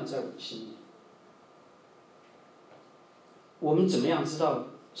浇灌在我们心里。我们怎么样知道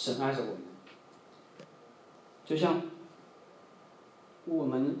神爱着我们？就像我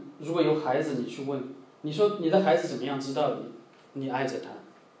们如果有孩子，你去问，你说你的孩子怎么样知道你爱着他？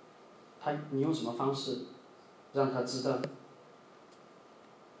你用什么方式让他知道？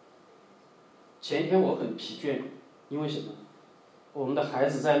前一天我很疲倦，因为什么？我们的孩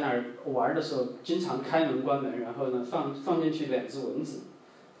子在那儿玩的时候，经常开门关门，然后呢放进去2只蚊子，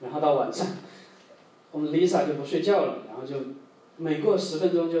然后到晚上，我们 Lisa 就不睡觉了，然后就每过10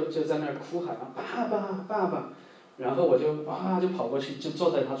分钟就在那儿哭喊爸爸爸爸，然后我就跑过去，就坐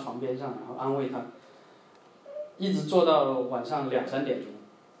在他床边上，然后安慰他，一直坐到晚上2、3点钟，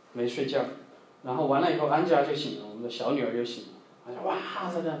没睡觉，然后完了以后，安吉拉就醒了，我们的小女儿就醒了，她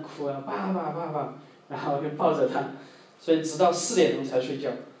就在那哭啊，爸爸爸爸，然后就抱着她，所以直到4点钟才睡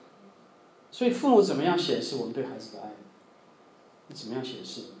觉。所以父母怎么样显示我们对孩子的爱？怎么样显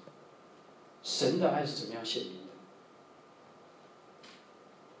示？神的爱是怎么样显明的？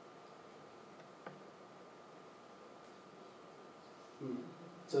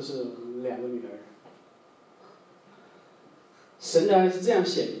这是2个女儿。神的爱是这样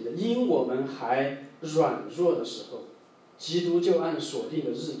显明的：因我们还软弱的时候，基督就按所定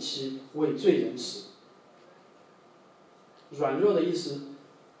的日期为罪人死。软弱的意思，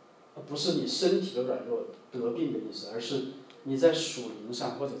不是你身体的软弱、得病的意思，而是你在属灵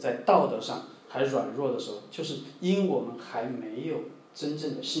上或者在道德上还软弱的时候，就是因我们还没有真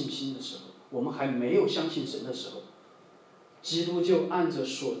正的信心的时候，我们还没有相信神的时候，基督就按着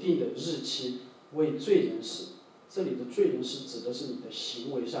所定的日期为罪人死。这里的罪人是指的是你的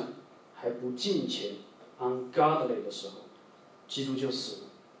行为上还不敬虔 ungodly 的时候，基督就死了。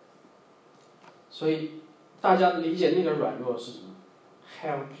所以大家理解那个软弱是什么？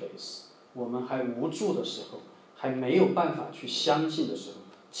 helpless， 我们还无助的时候，还没有办法去相信的时候，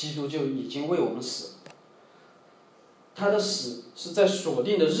基督就已经为我们死了。他的死是在锁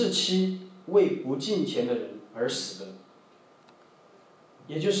定的日期为不敬虔的人而死的。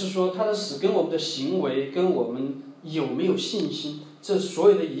也就是说，他的死跟我们的行为，跟我们有没有信心，这所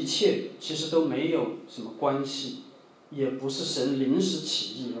有的一切其实都没有什么关系，也不是神临时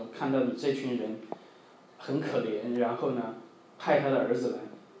起意看到你这群人很可怜，然后呢派他的儿子来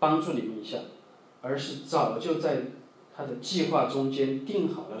帮助你们一下，而是早就在他的计划中间定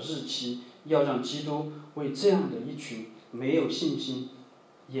好了日期，要让基督为这样的一群没有信心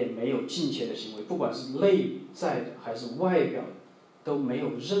也没有敬虔的行为，不管是内在的还是外表的，都没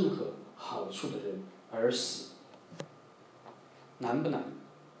有任何好处的人而死。难不难？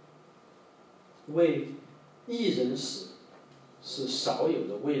为义人死是少有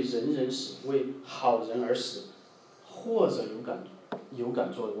的，为人人死，为好人而死，或者有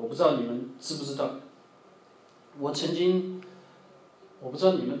敢做的。我不知道你们知不知道，我曾经，我不知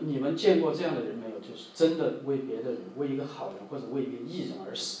道你们见过这样的人没有，就是真的为别的人，为一个好人或者为一个义人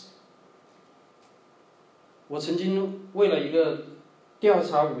而死。我曾经为了一个调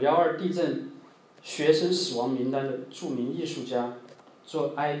查5.12地震学生死亡名单的著名艺术家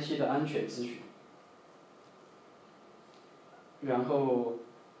做 IT 的安全咨询，然后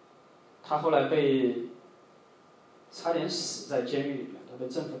他后来被差点死在监狱里面，他被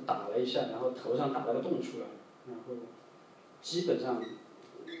政府打了一下，然后头上打了个洞出来，然后基本上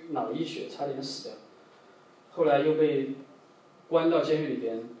脑溢血，差点死掉。后来又被关到监狱里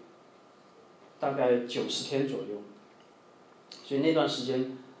边，大概90天左右。所以那段时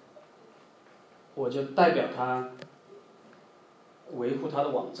间，我就代表他维护他的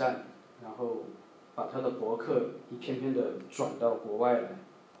网站，然后把他的博客一篇篇的转到国外来。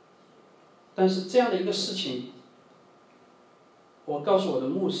但是这样的一个事情，我告诉我的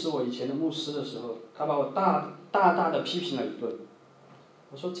牧师，我以前的牧师的时候，他把我大的批评了一顿。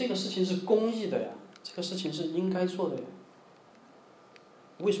我说这个事情是公益的呀，这个事情是应该做的呀，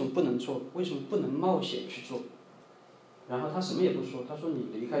为什么不能做？为什么不能冒险去做？然后他什么也不说，他说你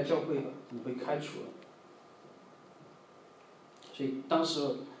离开教会吧，你被开除了。所以当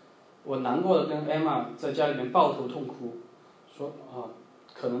时我难过的跟艾玛在家里面抱头痛哭，说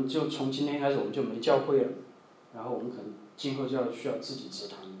可能就从今天开始我们就没教会了，然后我们可能今后就要需要自己植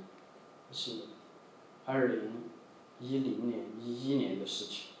堂。是2010年、11年的事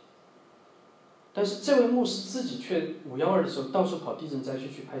情。但是这位牧师自己却512的时候到处跑地震灾区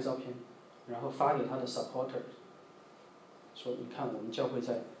去拍照片，然后发给他的 supporter， 说你看我们教会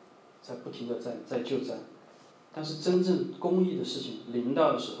在不停的在救灾，但是真正公益的事情临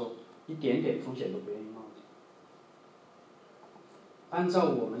到的时候，一点点风险都不愿意冒。按照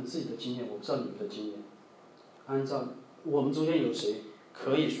我们自己的经验，我不知道你们的经验，按照我们中间有谁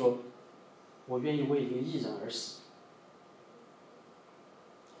可以说我愿意为一个义人而死，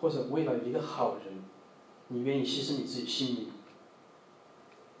或者为了一个好人你愿意牺牲你自己性命？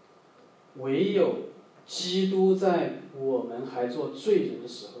唯有基督在我们还做罪人的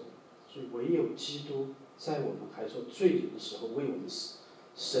时候，所以唯有基督在我们还做罪人的时候为我们死，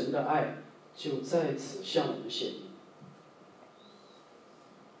神的爱就在此向我们显明。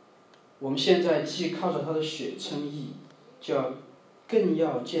我们现在既靠着他的血称义，更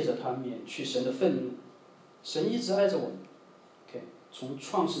要借着他免去神的愤怒。神一直爱着我们，从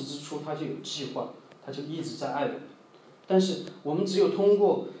创世之初他就有计划，他就一直在爱我们。但是我们只有通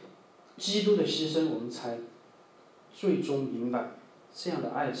过基督的牺牲，我们才最终明白这样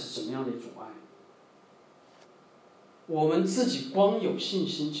的爱是怎么样的一种爱。我们自己光有信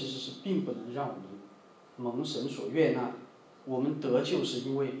心其实是并不能让我们蒙神所悦纳。我们得救是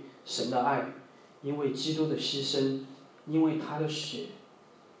因为神的爱，因为基督的牺牲，因为他的血，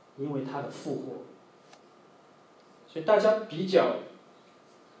因为他的复活。所以大家比较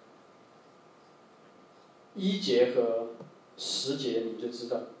1节和10节，你就知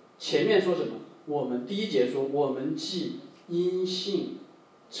道前面说什么。我们第1节说我们既因信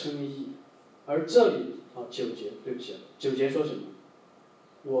称义，而这里9节，对不起，9节说什么？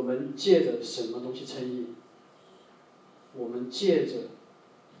我们借着什么东西称义？我们借着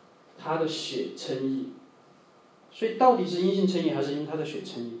他的血称义。所以到底是因信称义还是因他的血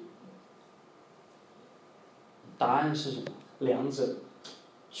称义？答案是什么？两者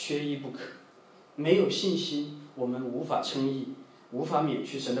缺一不可。没有信心我们无法称义，无法免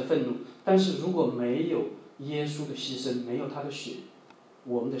去神的愤怒。但是如果没有耶稣的牺牲，没有他的血，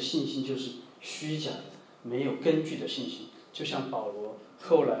我们的信心就是虚假的，没有根据的信心。就像保罗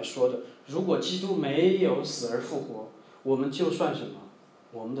后来说的，如果基督没有死而复活，我们就算什么？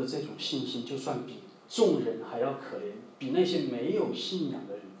我们的这种信心就算比众人还要可怜，比那些没有信仰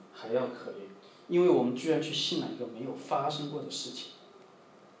的人还要可怜，因为我们居然去信了一个没有发生过的事情。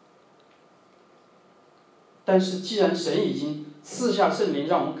但是既然神已经赐下圣灵，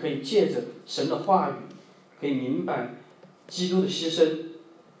让我们可以借着神的话语可以明白基督的牺牲，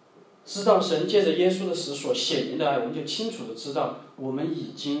知道神借着耶稣的死所显明的爱，我们就清楚的知道我们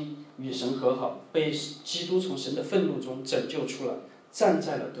已经与神和好，被基督从神的愤怒中拯救出来，站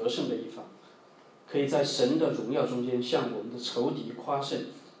在了得胜的一方，可以在神的荣耀中间向我们的仇敌夸胜。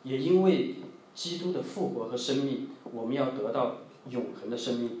也因为基督的复活和生命，我们要得到永恒的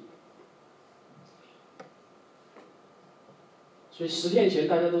生命。所以10天前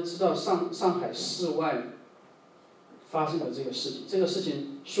大家都知道上海市外发生了这个事情。这个事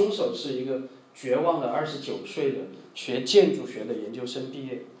情凶手是一个绝望的29岁的学建筑学的研究生毕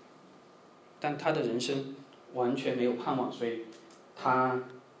业，但他的人生完全没有盼望，所以他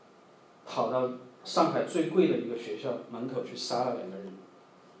跑到上海最贵的一个学校门口去杀了2个人。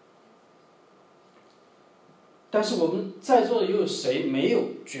但是我们在座的又有谁没有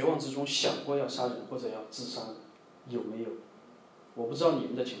绝望之中想过要杀人或者要自杀的？有没有？我不知道你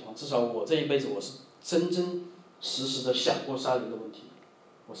们的情况，至少我这一辈子我是真真实实的想过杀人的问题，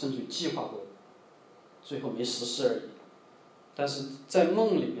我甚至于计划过，最后没实施而已。但是在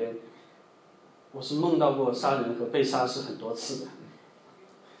梦里边，我是梦到过杀人和被杀是很多次的。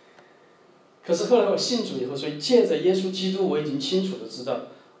可是后来我信主以后，所以借着耶稣基督，我已经清楚的知道，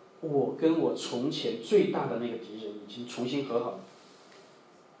我跟我从前最大的那个敌人已经重新和好了。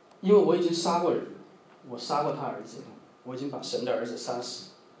因为我已经杀过人，我杀过他儿子，我已经把神的儿子杀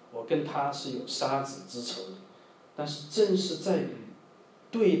死，我跟他是有杀子之仇的。但是正是在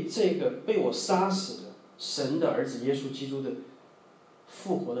对这个被我杀死的神的儿子耶稣基督的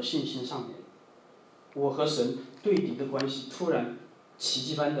复活的信心上面，我和神对敌的关系突然奇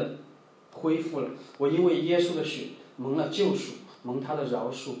迹般的恢复了。我因为耶稣的血蒙了救赎，蒙他的饶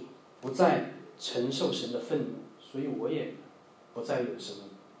恕，不再承受神的愤怒，所以我也不再有什么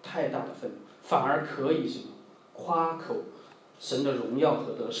太大的愤怒，反而可以什么夸口神的荣耀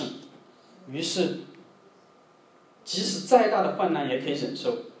和得胜。于是即使再大的患难也可以忍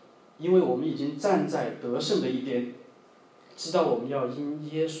受，因为我们已经站在得胜的一边，知道我们要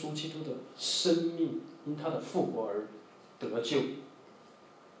因耶稣基督的生命，因他的复活而得救。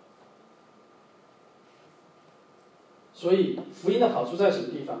所以福音的好处在什么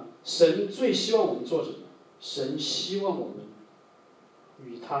地方？神最希望我们做什么？神希望我们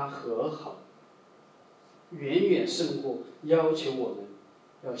与他和好，远远胜过要求我们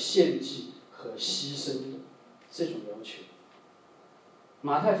要献祭和牺牲的这种要求。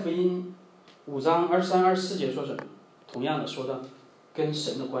马太福音5章23、24节说什么？同样的说到跟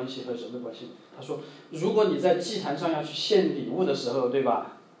神的关系和人的关系。他说，如果你在祭坛上要去献礼物的时候，对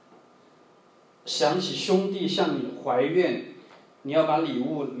吧？想起兄弟向你怀怨，你要把礼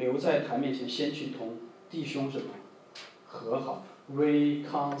物留在坛面前，先去同弟兄什么和好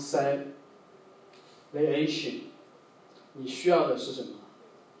 ，reconciliation。你需要的是什么？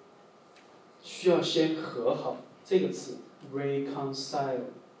需要先和好。这个词 reconcile。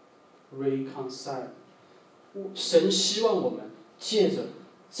神希望我们借着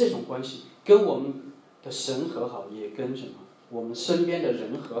这种关系，跟我们的神和好，也跟什么？我们身边的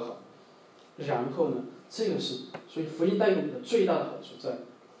人和好。然后呢，这个是，所以福音带给我们的最大的好处在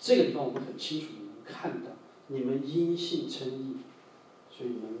这个地方，我们很清楚地能看到，你们因信称义，所以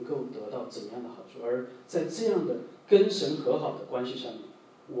能够得到怎样的好处。而在这样的跟神和好的关系上面，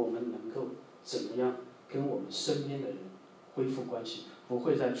我们能够怎么样跟我们身边的人恢复关系，不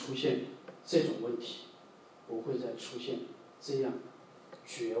会再出现这种问题，不会再出现这样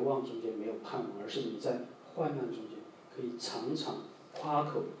绝望中间没有盼望，而是你在患难中间可以常常夸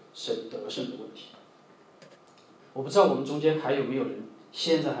口神得胜的问题。我不知道我们中间还有没有人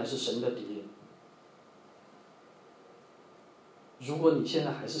现在还是神的敌人。如果你现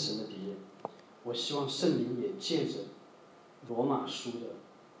在还是神的敌人，我希望圣灵也借着罗马书的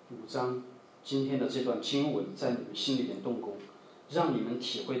5章今天的这段经文，在你们心里面动工，让你们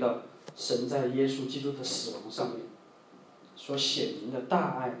体会到神在耶稣基督的死亡上面所显明的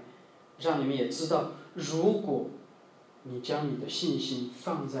大爱，让你们也知道，如果你将你的信心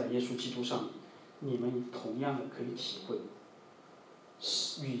放在耶稣基督上面，你们同样的可以体会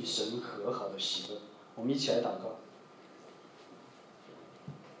与神和好的喜乐。我们一起来祷告。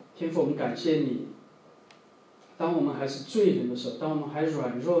天父，我们感谢你，当我们还是罪人的时候，当我们还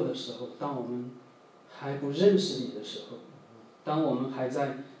软弱的时候，当我们还不认识你的时候，当我们还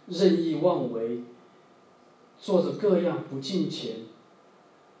在任意妄为，做着各样不敬虔、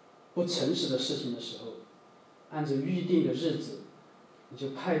不诚实的事情的时候，按着预定的日子，你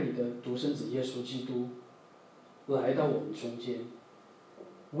就派你的独生子耶稣基督来到我们中间，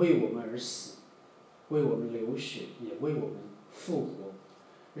为我们而死，为我们流血，也为我们复活，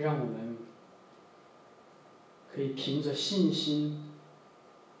让我们可以凭着信心，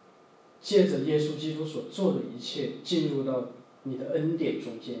借着耶稣基督所做的一切，进入到你的恩典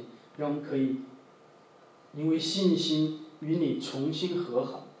中间，让我们可以因为信心与你重新和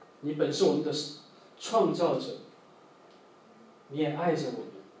好。你本是我们的创造者，你也爱着我们，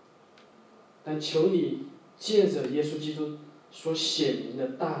但求你借着耶稣基督所显明的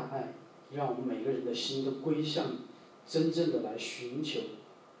大爱，让我们每个人的心都归向你，真正的来寻求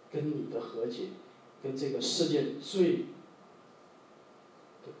跟你的和解，跟这个世界的罪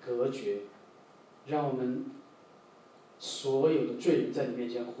的隔绝，让我们所有的罪人在你面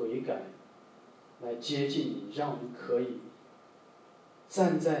前悔改，来接近你，让我们可以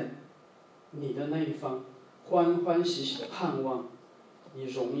站在你的那一方，欢欢喜喜的盼望你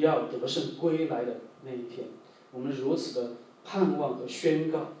荣耀得胜归来的那一天。我们如此的盼望和宣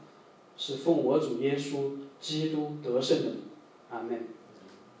告，是奉我主耶稣基督得胜的名。阿们。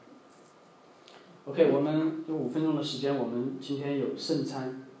OK， 我们有5分钟的时间，我们今天有圣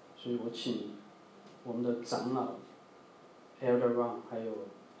餐，所以我请我们的长老 Elder Ron 还有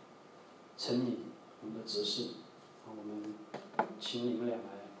陈敏，我们的执事，我们请你们俩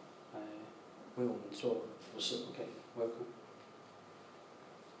来为我们做服事。OK，welcome。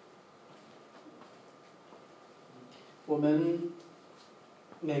我们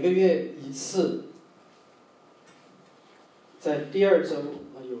每个月一次，在第2周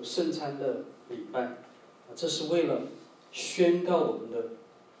有圣餐的礼拜，这是为了宣告我们的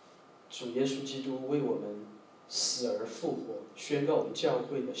主耶稣基督为我们死而复活，宣告我们教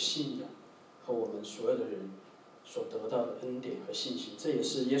会的信仰和我们所有的人所得到的恩典和信心。这也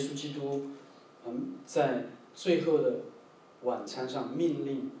是耶稣基督在最后的晚餐上命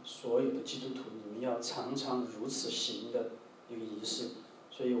令所有的基督徒，你们要常常如此行的一个仪式。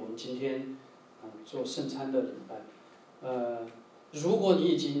所以我们今天做圣餐的礼拜。如果你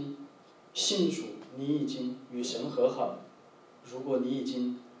已经信主，你已经与神和好，如果你已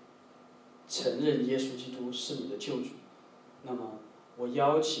经承认耶稣基督是你的救主，那么我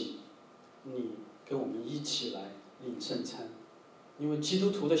邀请你跟我们一起来领圣餐。因为基督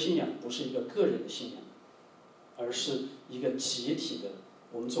徒的信仰不是一个个人的信仰，而是一个集体的，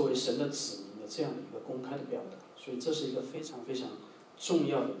我们作为神的子民的这样的一个公开的表达。所以这是一个非常非常重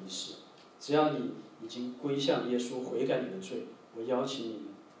要的仪式。只要你已经归向耶稣，悔改你的罪，我邀请你们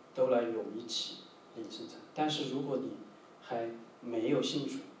都来与我们一起领圣餐。但是如果你还没有信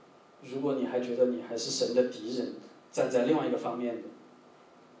主，如果你还觉得你还是神的敌人，站在另外一个方面的，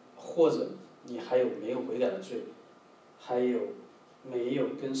或者你还有没有悔改的罪，还有没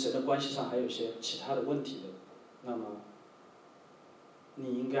有跟神的关系上还有一些其他的问题的，那么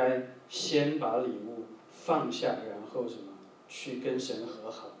你应该先把礼物放下，然后去跟神和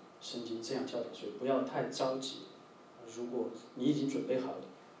好。圣经这样教导，所以不要太着急。如果你已经准备好了，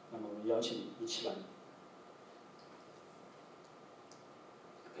那么我邀请你一起来。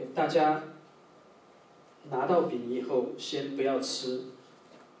大家拿到饼以后，先不要吃，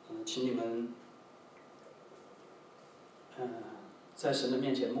请你们在神的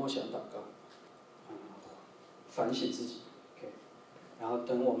面前默想祷告，反省自己，然后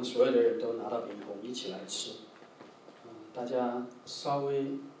等我们所有的人都拿到饼后，一起来吃。大家稍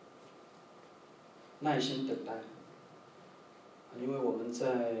微耐心等待，因为我们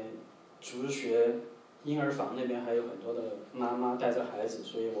在主日学婴儿房那边还有很多的妈妈带着孩子，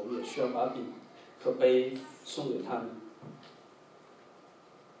所以我们也需要把饼和杯送给他们。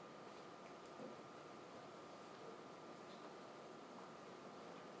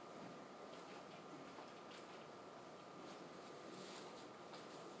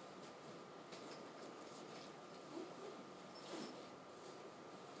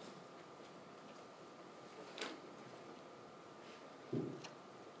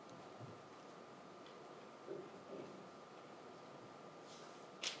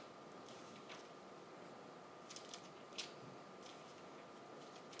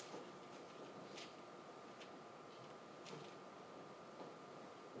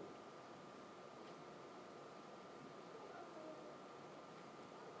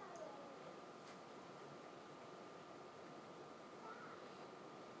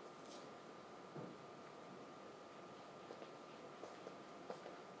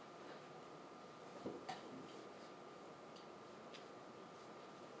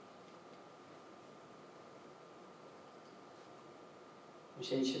我们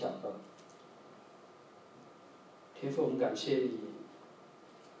先一起祷告。天父，我们感谢你，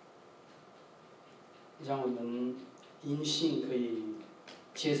让我们因信可以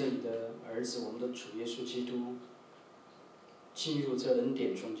借着你的儿子，我们的主耶稣基督，进入这恩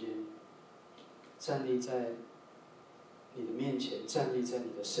典中间，站立在你的面前，站立在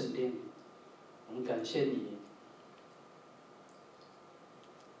你的圣殿里。我们感谢你，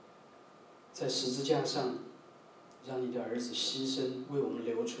在十字架上让你的儿子牺牲，为我们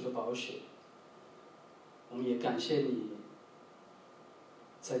流出的宝血。我们也感谢你，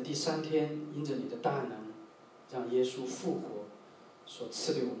在第3天因着你的大能，让耶稣复活，所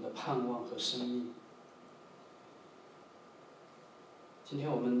赐给我们的盼望和生命。今天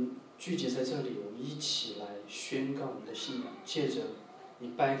我们聚集在这里，我们一起来宣告我们的信仰，借着你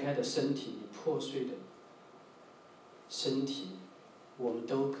掰开的身体，你破碎的身体，我们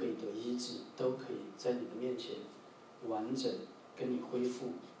都可以得医治，都可以在你的面前完整跟你恢复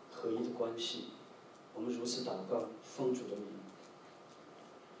合一的关系。我们如此祷告，奉主的名。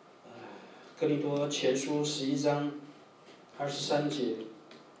哥林多前书11章23节，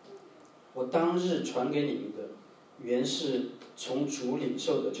我当日传给你们的，原是从主领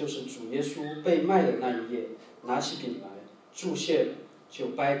受的，就是主耶稣被卖的那一夜，拿起饼来，祝谢了，就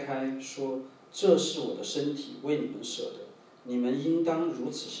掰开，说：这是我的身体，为你们舍的，你们应当如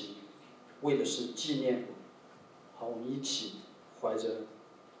此行，为的是纪念我。好，我们一起怀着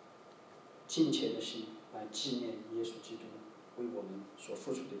敬虔的心来纪念耶稣基督为我们所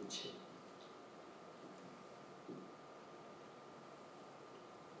付出的一切。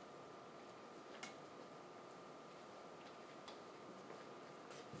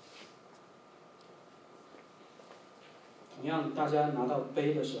样，大家拿到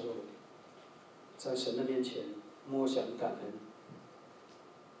杯的时候，在神的面前默想感恩，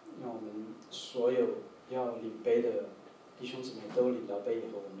让我们所有要领杯的弟兄姊妹都领到杯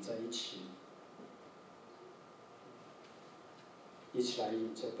以后，我们再一起来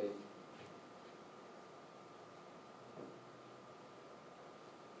饮这杯。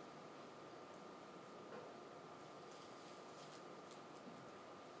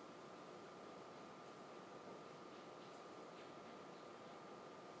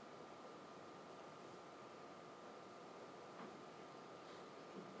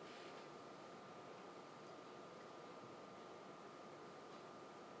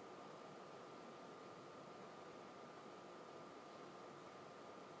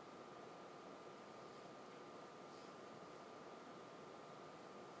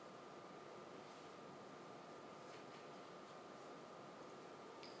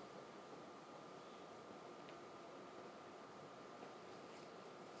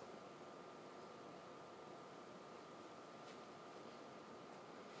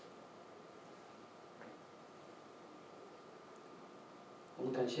我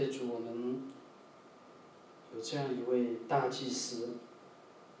们感谢主，我们有这样一位大祭司，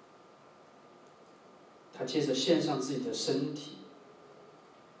他借着献上自己的身体，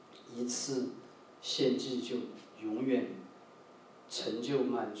一次献祭就永远成就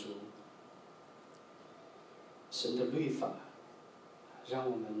满足神的律法，让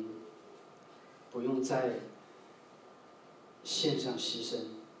我们不用再献上牺牲。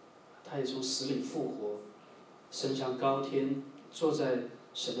他也从死里复活，升上高天，坐在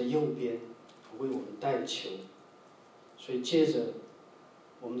神的右边，为我们代求。所以借着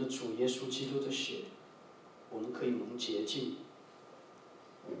我们的主耶稣基督的血，我们可以蒙洁净，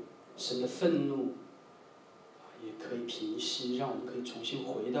神的愤怒也可以平息，让我们可以重新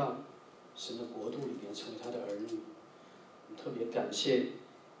回到神的国度里面，成为他的儿女。我们特别感谢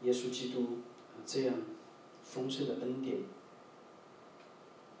耶稣基督这样丰盛的恩典。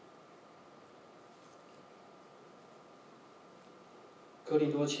哥林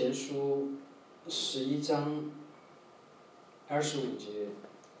多前书11章25节，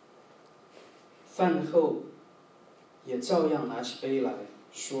饭后也照样拿起杯来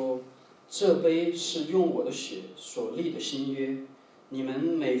说，这杯是用我的血所立的新约，你们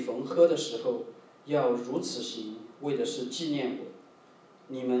每逢喝的时候要如此行，为的是纪念我。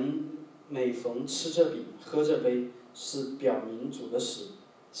你们每逢吃这饼喝这杯，是表明主的死，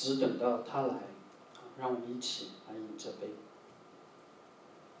只等到他来。让我们一起来饮这杯。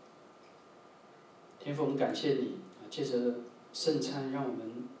天父，我们感谢你，借着圣餐，让我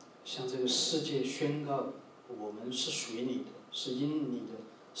们向这个世界宣告，我们是属于你的，是因你的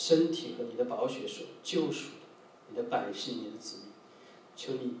身体和你的宝血所救赎的，你的百姓，你的子民。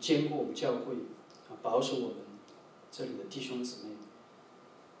求你坚固我们教会，保守我们这里的弟兄姊妹，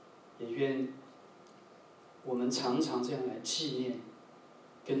也愿我们常常这样来纪念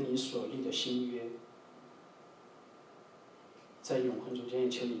跟你所立的新约，在永恒中间，也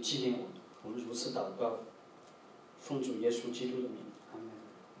求你纪念我们。我们如此祷告，奉主耶稣基督的名，阿门。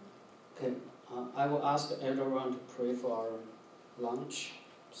Okay, I will ask everyone to pray for our lunch.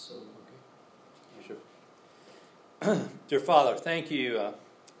 So, okay. Sure. Dear Father, thank you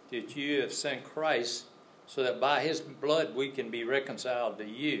that you have sent Christ so that by His blood we can be reconciled to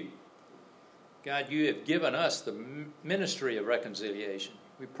you. God, you have given us the ministry of reconciliation.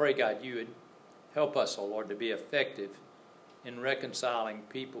 We pray, God, you would help us, O Lord, to be effective in reconciling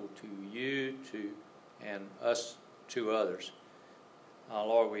people to you, and us to others.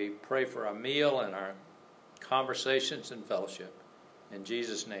 Lord, we pray for our meal and our conversations and fellowship. In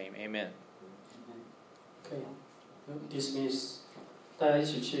Jesus' name, amen. Okay, dismiss. 大家一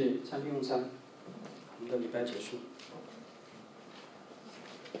起去餐厅用餐，我们的礼拜结束。